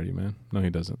nickname already, man. No, he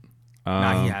doesn't.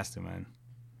 Nah, he has to, man.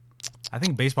 I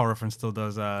think Baseball Reference still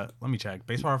does. Let me check.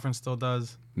 Baseball Reference still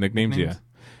does nicknames. Yeah,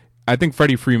 I think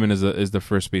Freddie Freeman is the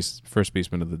first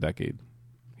baseman of the decade.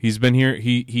 He's been here.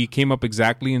 He came up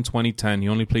exactly in 2010. He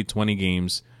only played 20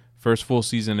 games. First full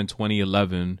season in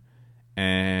 2011,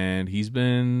 and he's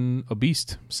been a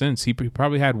beast since. He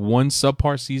probably had one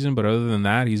subpar season, but other than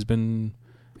that, he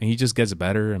just gets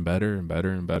better and better and better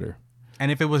and better. And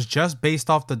if it was just based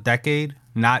off the decade,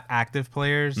 not active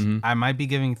players, I might be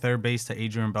giving third base to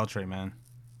Adrian Beltre, man.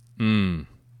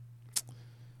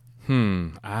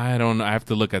 I don't know. I have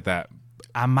to look at that.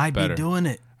 I might be doing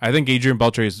it. I think Adrian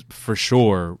Beltre is for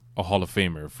sure a Hall of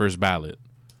Famer, first ballot.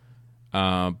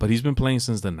 But he's been playing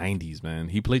since the 90s, man.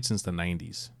 He played since the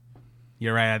 90s.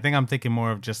 You're right. I think I'm thinking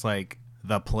more of just like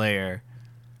the player.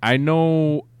 I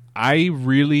know.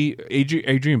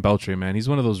 Adrian Beltre, man, he's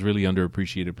one of those really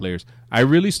underappreciated players. I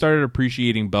really started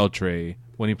appreciating Beltre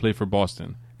when he played for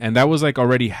Boston, and that was like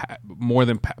already more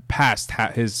than past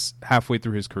his halfway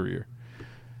through his career.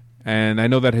 And I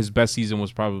know that his best season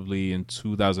was probably in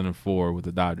 2004 with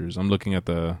the Dodgers. I'm looking at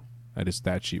his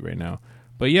stat sheet right now,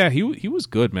 but yeah, he was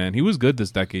good, man. He was good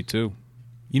this decade too.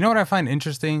 You know what I find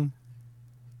interesting?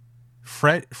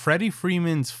 Freddie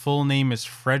Freeman's full name is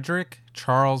Frederick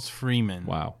Charles Freeman.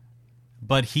 Wow.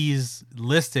 But he's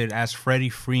listed as Freddie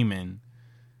Freeman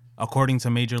according to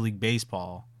Major League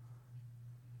Baseball.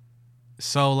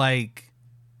 So, like,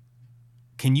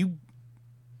 can you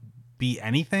be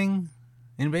anything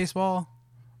in baseball?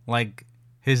 Like,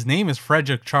 his name is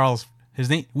Frederick Charles.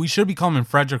 We should be calling him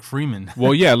Frederick Freeman.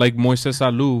 Well, yeah, like Moises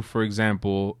Alou, for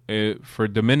example, for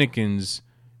Dominicans,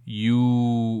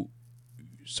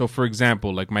 So, for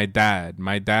example, like my dad's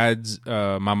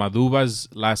Mamaduba's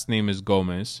last name is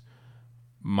Gomez.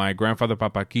 My grandfather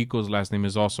Papa Kiko's last name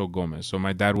is also Gomez. So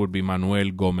my dad would be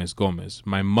Manuel Gomez Gomez.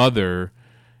 My mother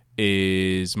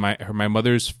is my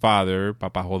mother's father,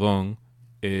 Papa Jodon,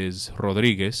 is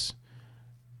Rodriguez,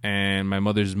 and my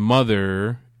mother's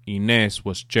mother, Inés,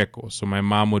 was Checo. So my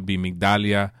mom would be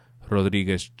Migdalia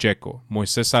Rodriguez Checo.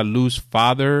 Moises Alou's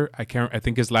father, I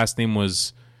think his last name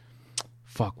was.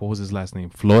 What was his last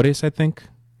name? Flores, I think.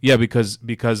 Yeah, because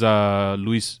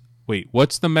Luis. Wait,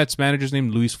 what's the Mets manager's name?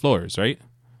 Luis Flores, right?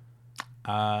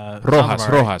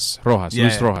 Rojas. Yeah,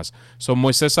 Luis Rojas. So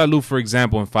Moises Alou, for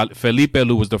example, and Felipe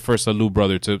Alou was the first Alou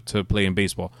brother to play in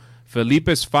baseball.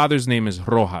 Felipe's father's name is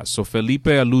Rojas. So Felipe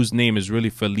Alou's name is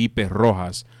really Felipe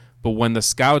Rojas. But when the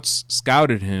scouts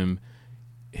scouted him,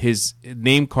 his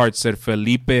name card said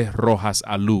Felipe Rojas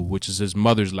Alou, which is his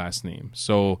mother's last name.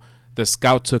 So the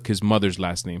scout took his mother's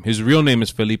last name. His real name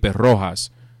is Felipe Rojas.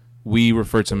 We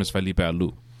refer to him as Felipe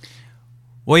Alou.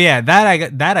 Well, yeah,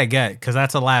 that I get because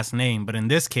that's a last name. But in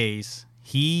this case,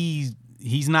 he's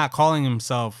not calling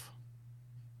himself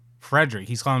Frederick.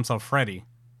 He's calling himself Freddie.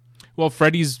 Well,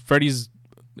 Freddie's.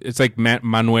 It's like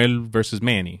Manuel versus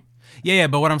Manny. Yeah.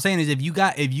 But what I'm saying is,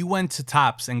 if you went to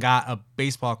Topps and got a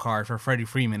baseball card for Freddie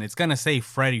Freeman, it's gonna say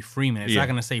Freddie Freeman. It's not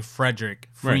gonna say Frederick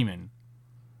Freeman. Right.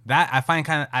 That I find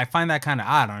that kind of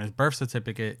odd. On his birth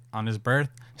certificate,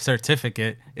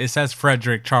 it says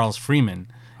Frederick Charles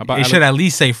Freeman. It should at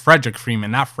least say Frederick Freeman,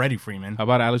 not Freddie Freeman. How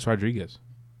about Alex Rodriguez?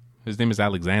 His name is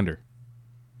Alexander.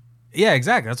 Yeah,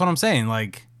 exactly. That's what I'm saying.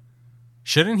 Like,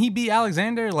 shouldn't he be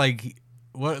Alexander? Like,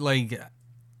 what? Like,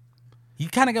 you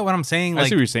kind of get what I'm saying. I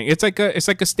see what you're saying. It's like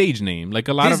a stage name. Like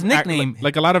a lot of nickname.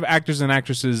 Like a lot of actors and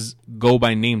actresses go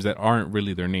by names that aren't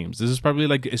really their names. This is probably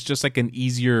like it's just like an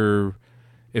easier.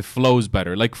 It flows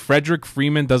better. Like Frederick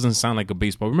Freeman doesn't sound like a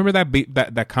baseball. Remember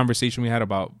that conversation we had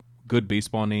about good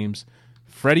baseball names?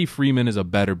 Freddie Freeman is a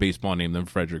better baseball name than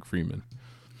Frederick Freeman.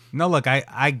 No, look,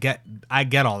 I get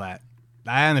all that.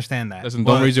 I understand that. Listen,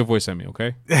 don't raise your voice at me,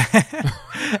 okay?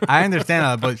 I understand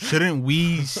that, but shouldn't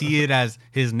we see it as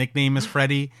his nickname is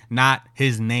Freddie, not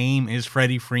his name is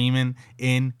Freddie Freeman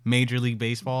in Major League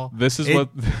Baseball? This is what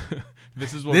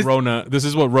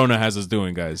Rona has us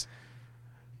doing, guys.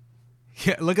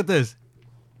 Yeah, look at this.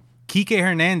 Kike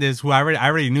Hernandez, who I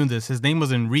already knew this, his name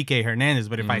was Enrique Hernandez,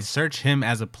 but if I search him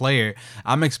as a player,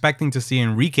 I'm expecting to see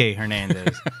Enrique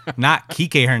Hernandez, not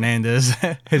Kike Hernandez,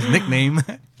 his nickname.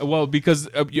 Well, because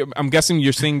I'm guessing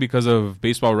you're saying because of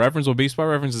Baseball Reference. Well, Baseball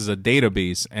Reference is a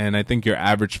database, and I think your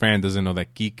average fan doesn't know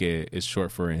that Kike is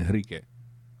short for Enrique.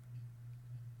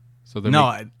 So they're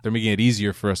making it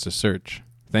easier for us to search.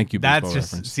 Thank you, Baseball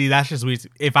Reference. See, that's just weird.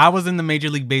 If I was in the Major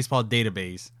League Baseball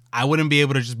database, I wouldn't be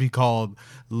able to just be called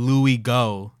Louis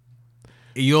Go.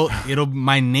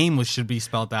 My name should be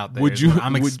spelled out there.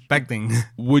 Expecting.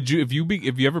 Would you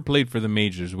if you ever played for the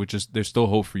majors, which is there's still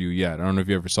hope for you yet. I don't know if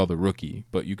you ever saw The Rookie,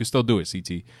 but you can still do it,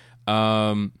 CT.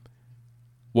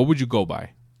 What would you go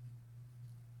by?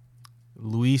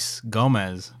 Luis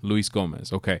Gomez. Luis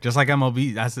Gomez. Okay. Just like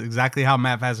MLB. That's exactly how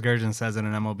Matt Vasgersian says it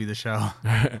in MLB The Show.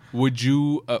 Would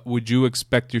you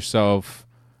expect yourself?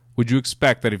 Would you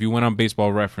expect that if you went on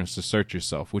Baseball Reference to search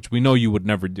yourself, which we know you would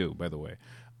never do, by the way,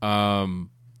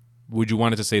 would you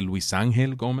want it to say Luis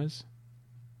Angel Gomez?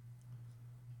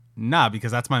 Nah,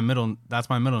 because that's my middle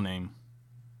name.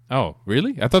 Oh,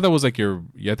 really? I thought that was like I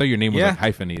thought your name was like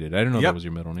hyphenated. I didn't know that was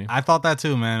your middle name. I thought that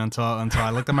too, man, until I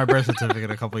looked at my birth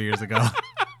certificate a couple years ago.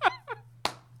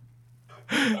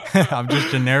 I'm just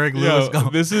generic Luis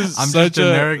Gomez. Luis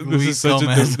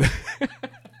Gomez.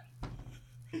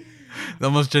 The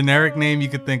most generic name you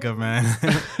could think of, man.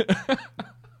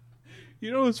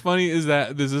 You know what's funny is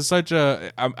that this is such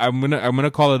a I'm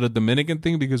gonna call it a Dominican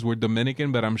thing because we're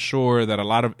Dominican, but I'm sure that a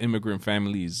lot of immigrant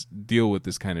families deal with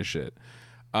this kind of shit.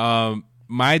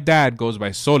 My dad goes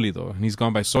by Solido, and he's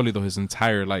gone by Solido his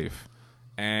entire life.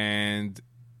 And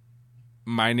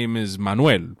my name is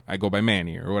Manuel. I go by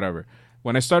Manny or whatever.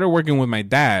 When I started working with my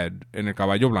dad in El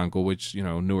Caballo Blanco, which, you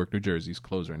know, Newark, New Jersey is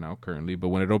closed right now currently, but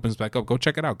when it opens back up, go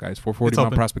check it out, guys. 440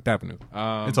 Mount Prospect Avenue.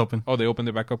 It's open. Oh, they opened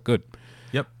it back up? Good.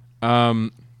 Yep.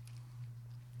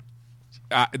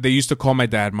 They used to call my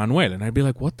dad Manuel, and I'd be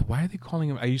like, what? Why are they calling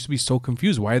him? I used to be so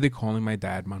confused. Why are they calling my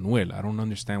dad Manuel? I don't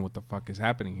understand what the fuck is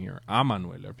happening here. I'm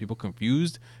Manuel. Are people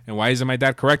confused? And why isn't my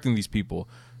dad correcting these people?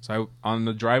 So on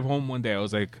the drive home one day, I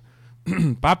was like,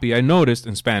 Papi, I noticed,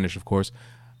 in Spanish, of course,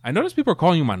 I noticed people are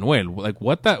calling you Manuel. Like,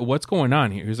 what's going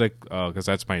on here? He's like, because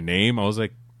that's my name. I was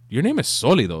like, your name is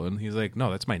Solido. And he's like,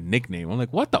 no, that's my nickname. I'm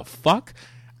like, what the fuck?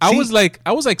 I was like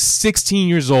 16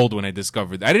 years old when I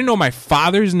discovered that. I didn't know my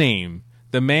father's name.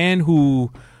 The man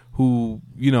who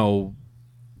you know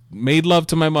made love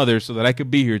to my mother so that I could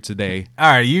be here today.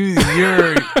 All right,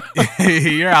 you're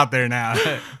you're out there now.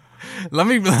 Let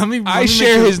me. I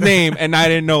share his name, and I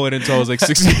didn't know it until I was like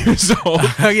 16 years old.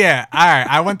 Yeah, all right.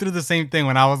 I went through the same thing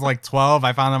when I was like 12.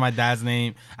 I found out my dad's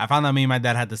name. I found out me and my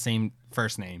dad had the same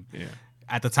first name. Yeah.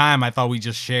 At the time, I thought we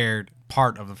just shared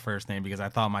part of the first name because I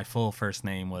thought my full first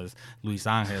name was Luis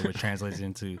Angel, which translates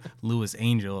into Louis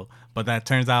Angel. But that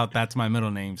turns out that's my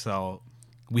middle name. So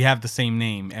we have the same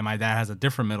name, and my dad has a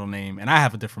different middle name, and I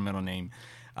have a different middle name.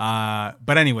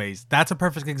 But anyways, that's a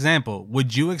perfect example.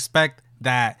 Would you expect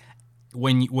that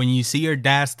when you see your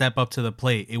dad step up to the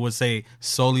plate, it would say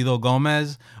Solido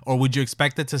Gomez, or would you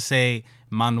expect it to say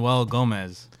Manuel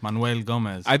Gomez?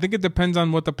 I think it depends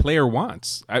on what the player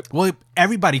wants. Well,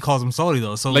 everybody calls him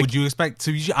Solido, so like, would you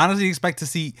honestly expect to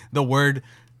see the word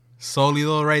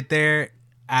Solido right there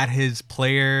at his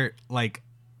player, like,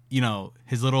 you know,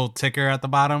 his little ticker at the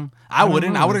bottom? I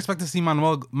wouldn't. I would expect to see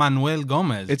Manuel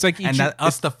Gomez. It's like and that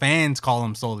us, the fans, call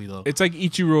him Solido. It's like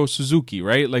Ichiro Suzuki,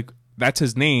 right? Like, that's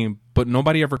his name, but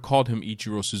nobody ever called him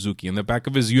Ichiro Suzuki. In the back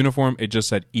of his uniform, it just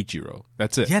said Ichiro.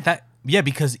 That's it. Yeah,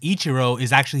 because Ichiro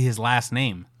is actually his last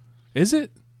name. Is it?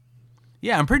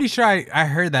 Yeah, I'm pretty sure I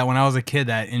heard that when I was a kid,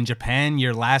 that in Japan,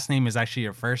 your last name is actually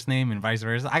your first name and vice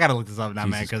versa. I got to look this up now,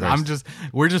 man, because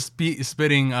we're just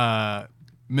spitting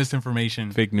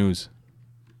misinformation. Fake news.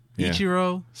 Yeah.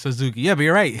 Ichiro Suzuki. Yeah, but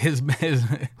you're right. His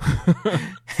the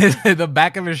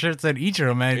back of his shirt said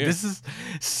Ichiro, man. Yeah. This is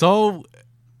so...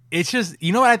 It's just,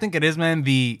 you know what I think it is, man?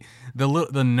 The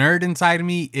nerd inside of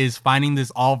me is finding this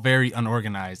all very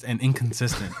unorganized and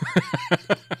inconsistent.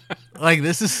 Like,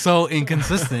 this is so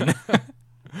inconsistent.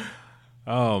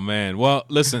 Oh, man. Well,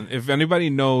 listen, if anybody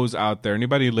knows out there,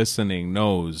 anybody listening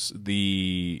knows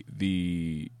the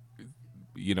you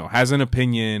know, has an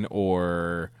opinion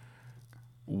or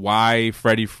why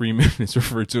Freddie Freeman is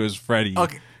referred to as Freddie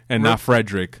and not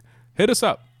Frederick, hit us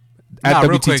up at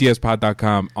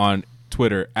WTTSpod.com on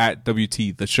Twitter, at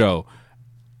WT the show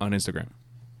on Instagram.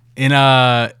 In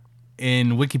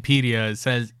Wikipedia, it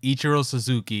says Ichiro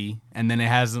Suzuki, and then it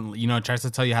has, you know, it tries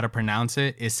to tell you how to pronounce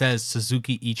it. It says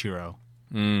Suzuki Ichiro.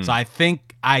 So I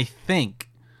think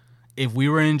if we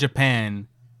were in Japan,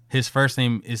 his first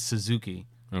name is Suzuki.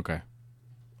 Okay.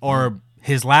 Or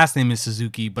his last name is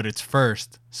Suzuki, but it's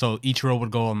first, so Ichiro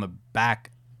would go on the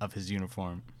back of his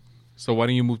uniform. So why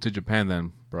don't you move to Japan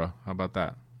then, bro? How about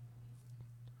that?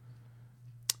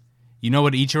 You know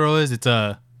what Ichiro is? It's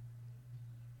a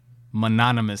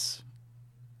mononymous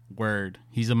word.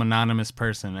 He's a mononymous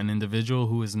person, an individual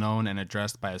who is known and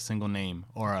addressed by a single name,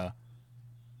 or a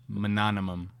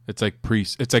mononymum. It's like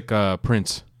priest. It's like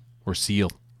Prince or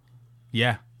Seal.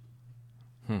 Yeah.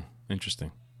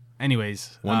 Interesting.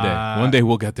 Anyways, one day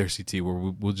we'll get there, CT, where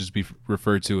we'll just be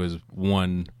referred to as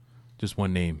just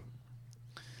one name.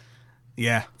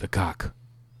 Yeah. The cock.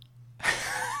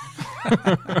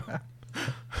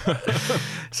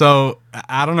 So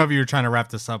I don't know if you were trying to wrap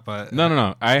this up, but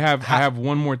no. I have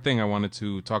one more thing I wanted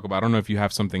to talk about. I don't know if you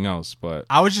have something else, but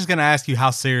I was just gonna ask you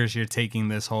how serious you're taking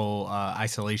this whole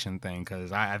isolation thing,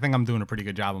 because I think I'm doing a pretty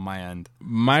good job on my end.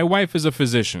 My wife is a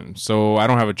physician, so I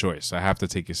don't have a choice. I have to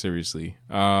take it seriously.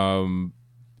 And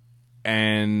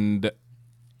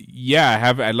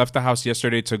yeah, I left the house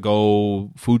yesterday to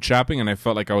go food shopping, and I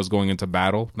felt like I was going into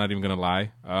battle. Not even gonna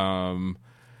lie.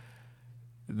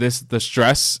 The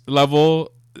stress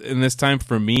level in this time,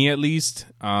 for me at least,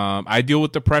 I deal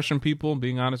with depression, people,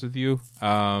 being honest with you.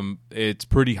 It's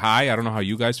pretty high. I don't know how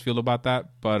you guys feel about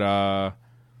that, but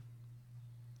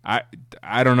I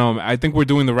don't know. I think we're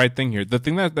doing the right thing here. The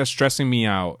thing that's stressing me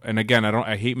out, and again,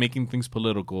 I hate making things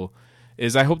political,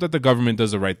 is I hope that the government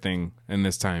does the right thing in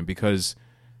this time, because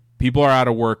people are out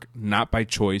of work not by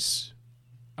choice.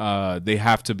 They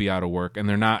have to be out of work, and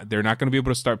they're not going to be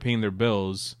able to start paying their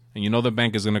bills. And the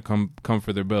bank is going to come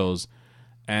for their bills.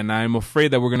 And I'm afraid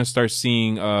that we're going to start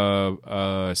seeing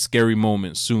a scary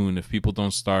moment soon if people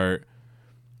don't start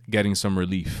getting some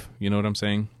relief. You know what I'm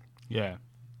saying? Yeah.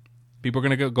 People are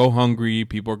going to go hungry.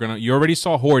 People are going to... You already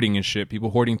saw hoarding and shit. People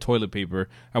hoarding toilet paper.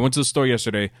 I went to the store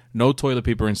yesterday. No toilet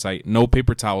paper in sight. No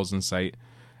paper towels in sight.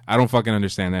 I don't fucking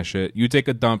understand that shit. You take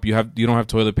a dump. You don't have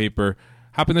toilet paper.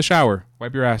 Hop in the shower.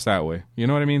 Wipe your ass that way. You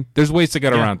know what I mean? There's ways to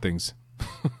get around things.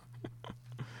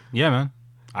 Yeah, man.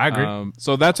 I agree.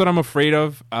 So that's what I'm afraid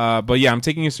of. But yeah, I'm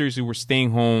taking it seriously. We're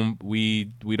staying home.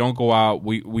 We don't go out.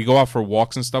 We go out for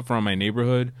walks and stuff around my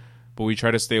neighborhood, but we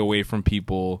try to stay away from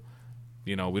people.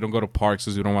 We don't go to parks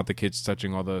because we don't want the kids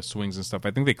touching all the swings and stuff.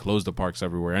 I think they closed the parks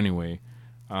everywhere anyway.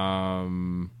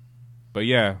 But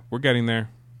yeah, we're getting there.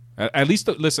 At least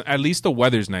the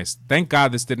weather's nice. Thank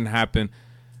God this didn't happen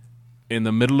in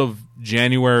the middle of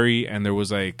January and there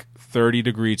was like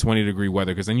 30-degree, 20-degree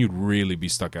weather, because then you'd really be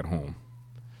stuck at home.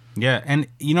 Yeah, and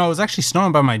it was actually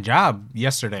snowing by my job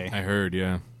yesterday. I heard,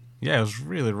 yeah. Yeah, it was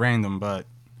really random, but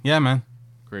yeah, man.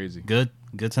 Crazy. Good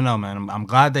to know, man. I'm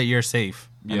glad that you're safe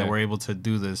and Yeah. that we're able to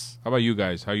do this. How about you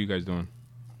guys? How are you guys doing?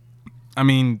 I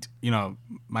mean,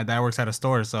 my dad works at a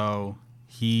store, so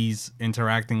he's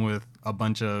interacting with a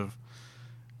bunch of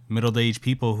middle-aged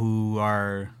people who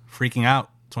are freaking out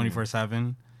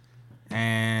 24/7.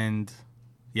 And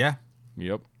yeah,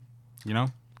 Yep.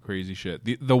 Crazy shit.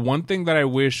 The one thing that I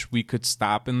wish we could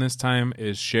stop in this time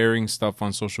is sharing stuff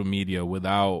on social media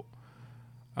without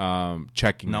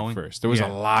checking it first. There was a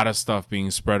lot of stuff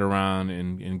being spread around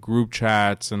in group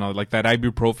chats and all, like that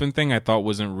ibuprofen thing I thought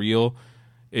wasn't real.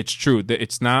 It's true.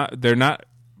 They're not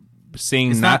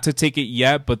saying not to take it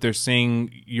yet, but they're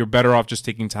saying you're better off just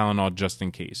taking Tylenol just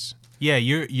in case. Yeah,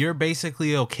 you're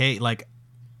basically okay. Like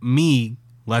me,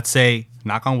 let's say,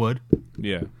 knock on wood.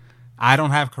 Yeah. I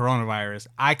don't have coronavirus.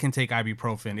 I can take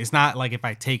ibuprofen. It's not like if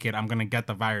I take it, I'm going to get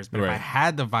the virus. But if I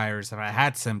had the virus, if I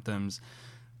had symptoms,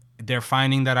 they're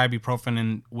finding that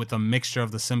ibuprofen with a mixture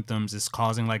of the symptoms is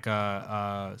causing like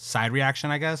a side reaction,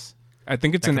 I guess. I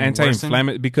think it's an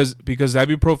anti-inflammatory because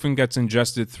ibuprofen gets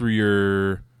ingested through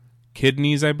your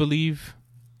kidneys, I believe.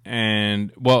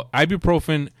 And, well,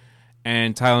 ibuprofen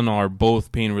and Tylenol are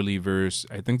both pain relievers.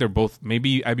 I think they're both...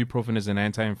 Maybe ibuprofen is an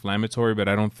anti-inflammatory, but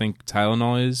I don't think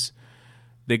Tylenol is.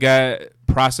 They got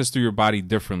processed through your body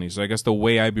differently. So I guess the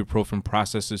way ibuprofen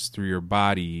processes through your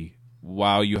body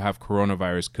while you have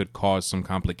coronavirus could cause some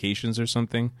complications or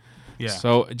something. Yeah.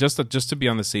 So just to be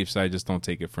on the safe side, just don't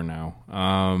take it for now.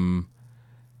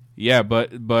 Yeah,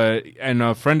 but and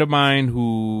a friend of mine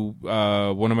who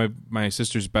one of my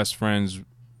sister's best friends,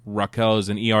 Raquel, is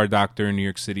an ER doctor in New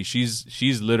York City.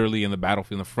 She's literally in the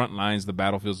battlefield, in the front lines, the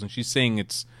battlefields, and she's saying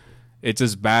it's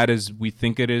as bad as we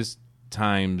think it is,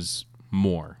 times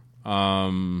more.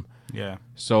 Yeah.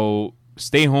 So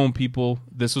stay home, people.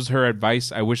 This was her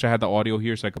advice. I wish I had the audio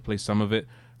here so I could play some of it.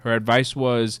 Her advice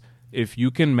was, if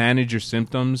you can manage your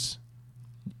symptoms,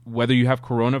 whether you have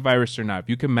coronavirus or not, if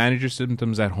you can manage your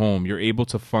symptoms at home, you're able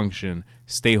to function,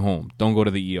 stay home. Don't go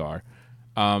to the ER.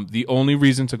 The only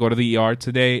reason to go to the ER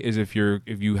today is if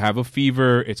you have a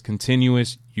fever, it's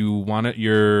continuous, you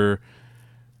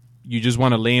just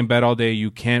want to lay in bed all day,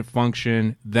 you can't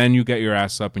function, then you get your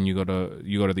ass up and you go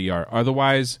to the ER.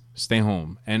 Otherwise, stay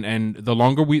home. And the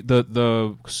longer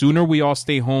the sooner we all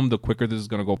stay home, the quicker this is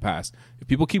going to go past. If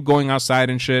people keep going outside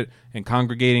and shit and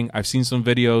congregating, I've seen some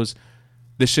videos,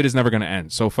 this shit is never going to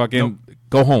end. So fucking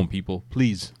go home, people,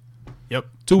 please. Yep.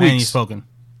 2 weeks. You've spoken.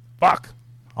 Fuck.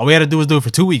 All we had to do was do it for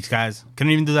 2 weeks, guys.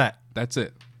 Couldn't even do that. That's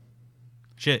it.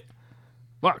 Shit.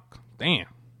 Fuck. Damn.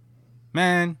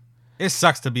 Man, it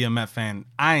sucks to be a Met fan.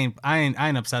 I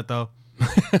ain't upset though.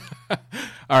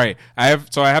 All right. I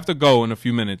have to go in a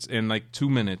few minutes, in like 2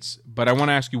 minutes, but I want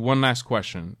to ask you one last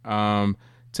question.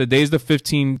 Today's the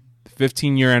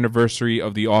 15-year anniversary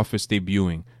of The Office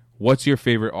debuting. What's your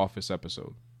favorite Office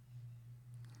episode?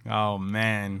 Oh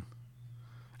man.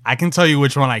 I can tell you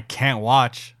which one I can't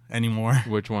watch anymore.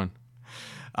 Which one?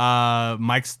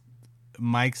 Mike's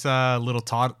little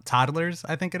toddlers,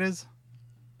 I think it is,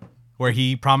 where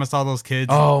he promised all those kids.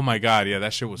 Oh my god, yeah,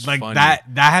 that shit was like funny. that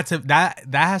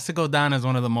has to go down as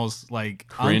one of the most like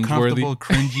uncomfortable,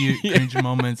 cringe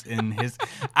moments in his.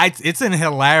 It's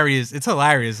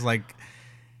hilarious, like,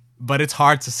 but it's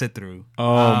hard to sit through.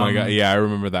 Oh my god, yeah, I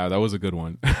remember that. That was a good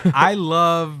one. I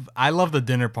love the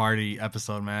dinner party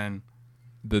episode, man.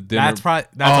 The dinner. That's Oh up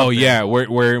there. yeah,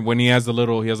 where when he has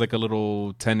like a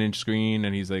little 10-inch screen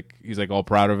and he's like all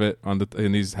proud of it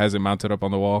and he has it mounted up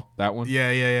on the wall. That one.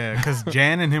 Yeah. Because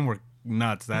Jan and him were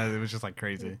nuts. It was just like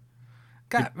crazy.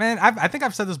 God, man, I think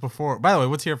I've said this before. By the way,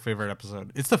 what's your favorite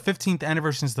episode? It's the 15th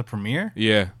anniversary since the premiere.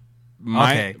 Yeah,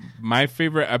 my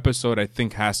favorite episode I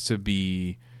think has to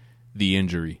be the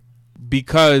injury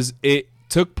because it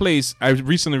took place. I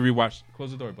recently rewatched.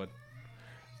 Close the door, bud.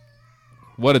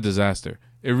 What a disaster!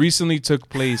 It recently took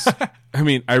place. I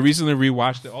mean, I recently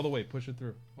rewatched it all the way. Push it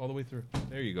through, all the way through.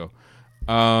 There you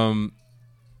go.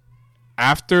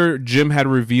 After Jim had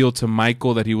revealed to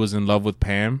Michael that he was in love with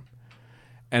Pam,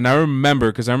 and I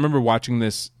remember watching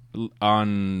this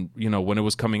on, when it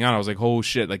was coming out. I was like, oh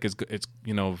shit! Like it's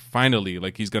finally,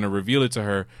 like he's gonna reveal it to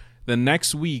her. The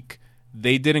next week,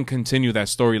 they didn't continue that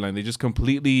storyline. They just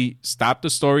completely stopped the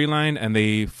storyline and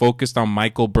they focused on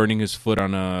Michael burning his foot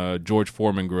on a George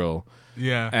Foreman grill.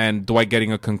 Yeah. And Dwight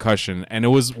getting a concussion. And it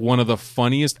was one of the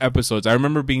funniest episodes. I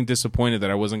remember being disappointed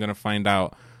that I wasn't going to find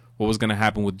out what was going to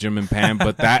happen with Jim and Pam.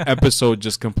 But that episode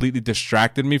just completely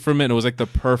distracted me from it. And it was like the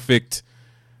perfect...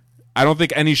 I don't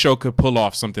think any show could pull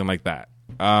off something like that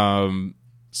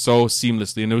so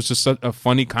seamlessly. And it was just a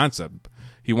funny concept.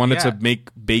 He wanted to make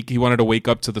bacon. He wanted to wake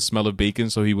up to the smell of bacon,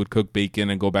 so he would cook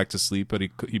bacon and go back to sleep. But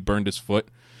he burned his foot.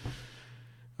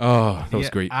 Oh, that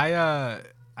was great. I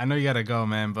know you gotta go,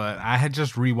 man, but I had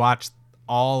just rewatched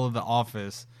all of The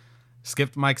Office,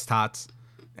 skipped Mike's Tots,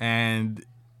 and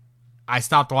I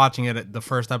stopped watching it at the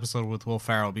first episode with Will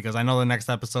Ferrell because I know the next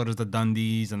episode is the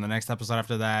Dundies, and the next episode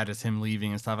after that is him leaving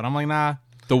and stuff. And I'm like, nah.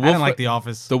 I didn't like The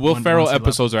Office. The Will Ferrell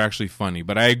episodes are actually funny,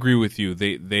 but I agree with you.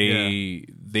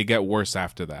 They get worse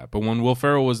after that. But when Will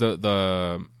Ferrell was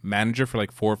the manager for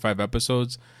like 4 or 5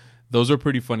 episodes, those are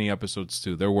pretty funny episodes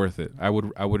too. They're worth it. I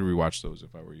would rewatch those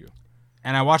if I were you.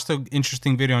 And I watched an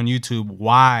interesting video on YouTube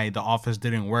why The Office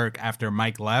didn't work after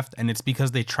Mike left, and it's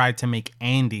because they tried to make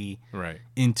Andy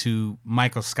into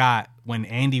Michael Scott when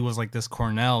Andy was like this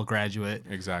Cornell graduate.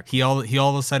 Exactly. He all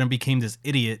of a sudden became this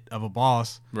idiot of a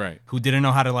boss, who didn't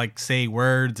know how to like say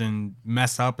words and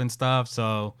mess up and stuff.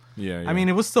 So yeah. I mean,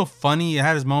 it was still funny. It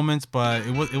had its moments, but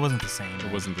it wasn't the same.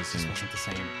 It wasn't the same. It wasn't the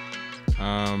same.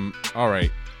 All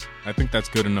right. I think that's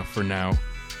good enough for now.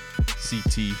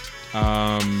 CT.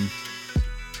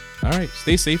 All right,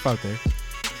 stay safe out there.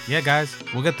 Yeah, guys,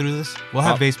 we'll get through this. We'll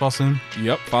have baseball soon.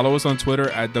 Yep. Follow us on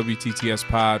Twitter at WTTS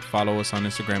Pod. Follow us on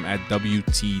Instagram at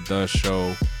WT The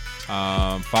Show.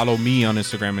 Follow me on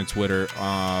Instagram and Twitter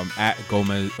at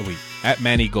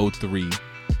MannyGo3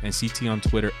 and CT on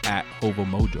Twitter at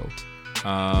HovaMojo.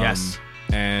 Yes.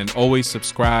 And always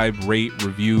subscribe, rate,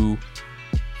 review.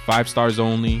 5 stars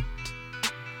only.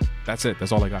 That's it.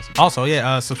 That's all I got. Also,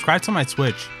 subscribe to my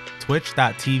Twitch.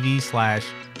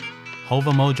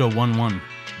 Twitch.tv/HovaMojo11.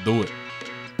 Do it.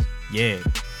 Yeah.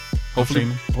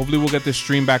 Hopefully we'll get this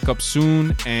stream back up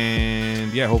soon,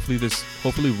 and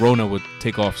hopefully Rona would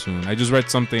take off soon. I just read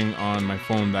something on my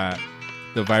phone that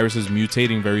the virus is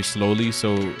mutating very slowly,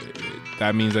 so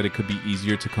that means that it could be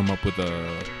easier to come up with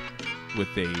a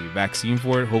vaccine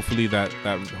for it. Hopefully that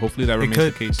remains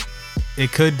the case.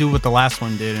 It could do what the last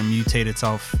one did and mutate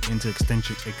itself into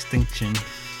extinction.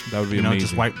 That would be amazing.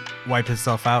 Just wipe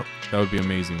itself out. That would be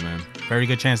amazing, man. Very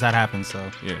good chance that happens.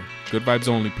 So yeah, good vibes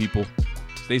only, people.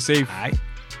 Stay safe. All right.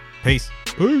 Peace.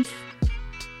 Peace.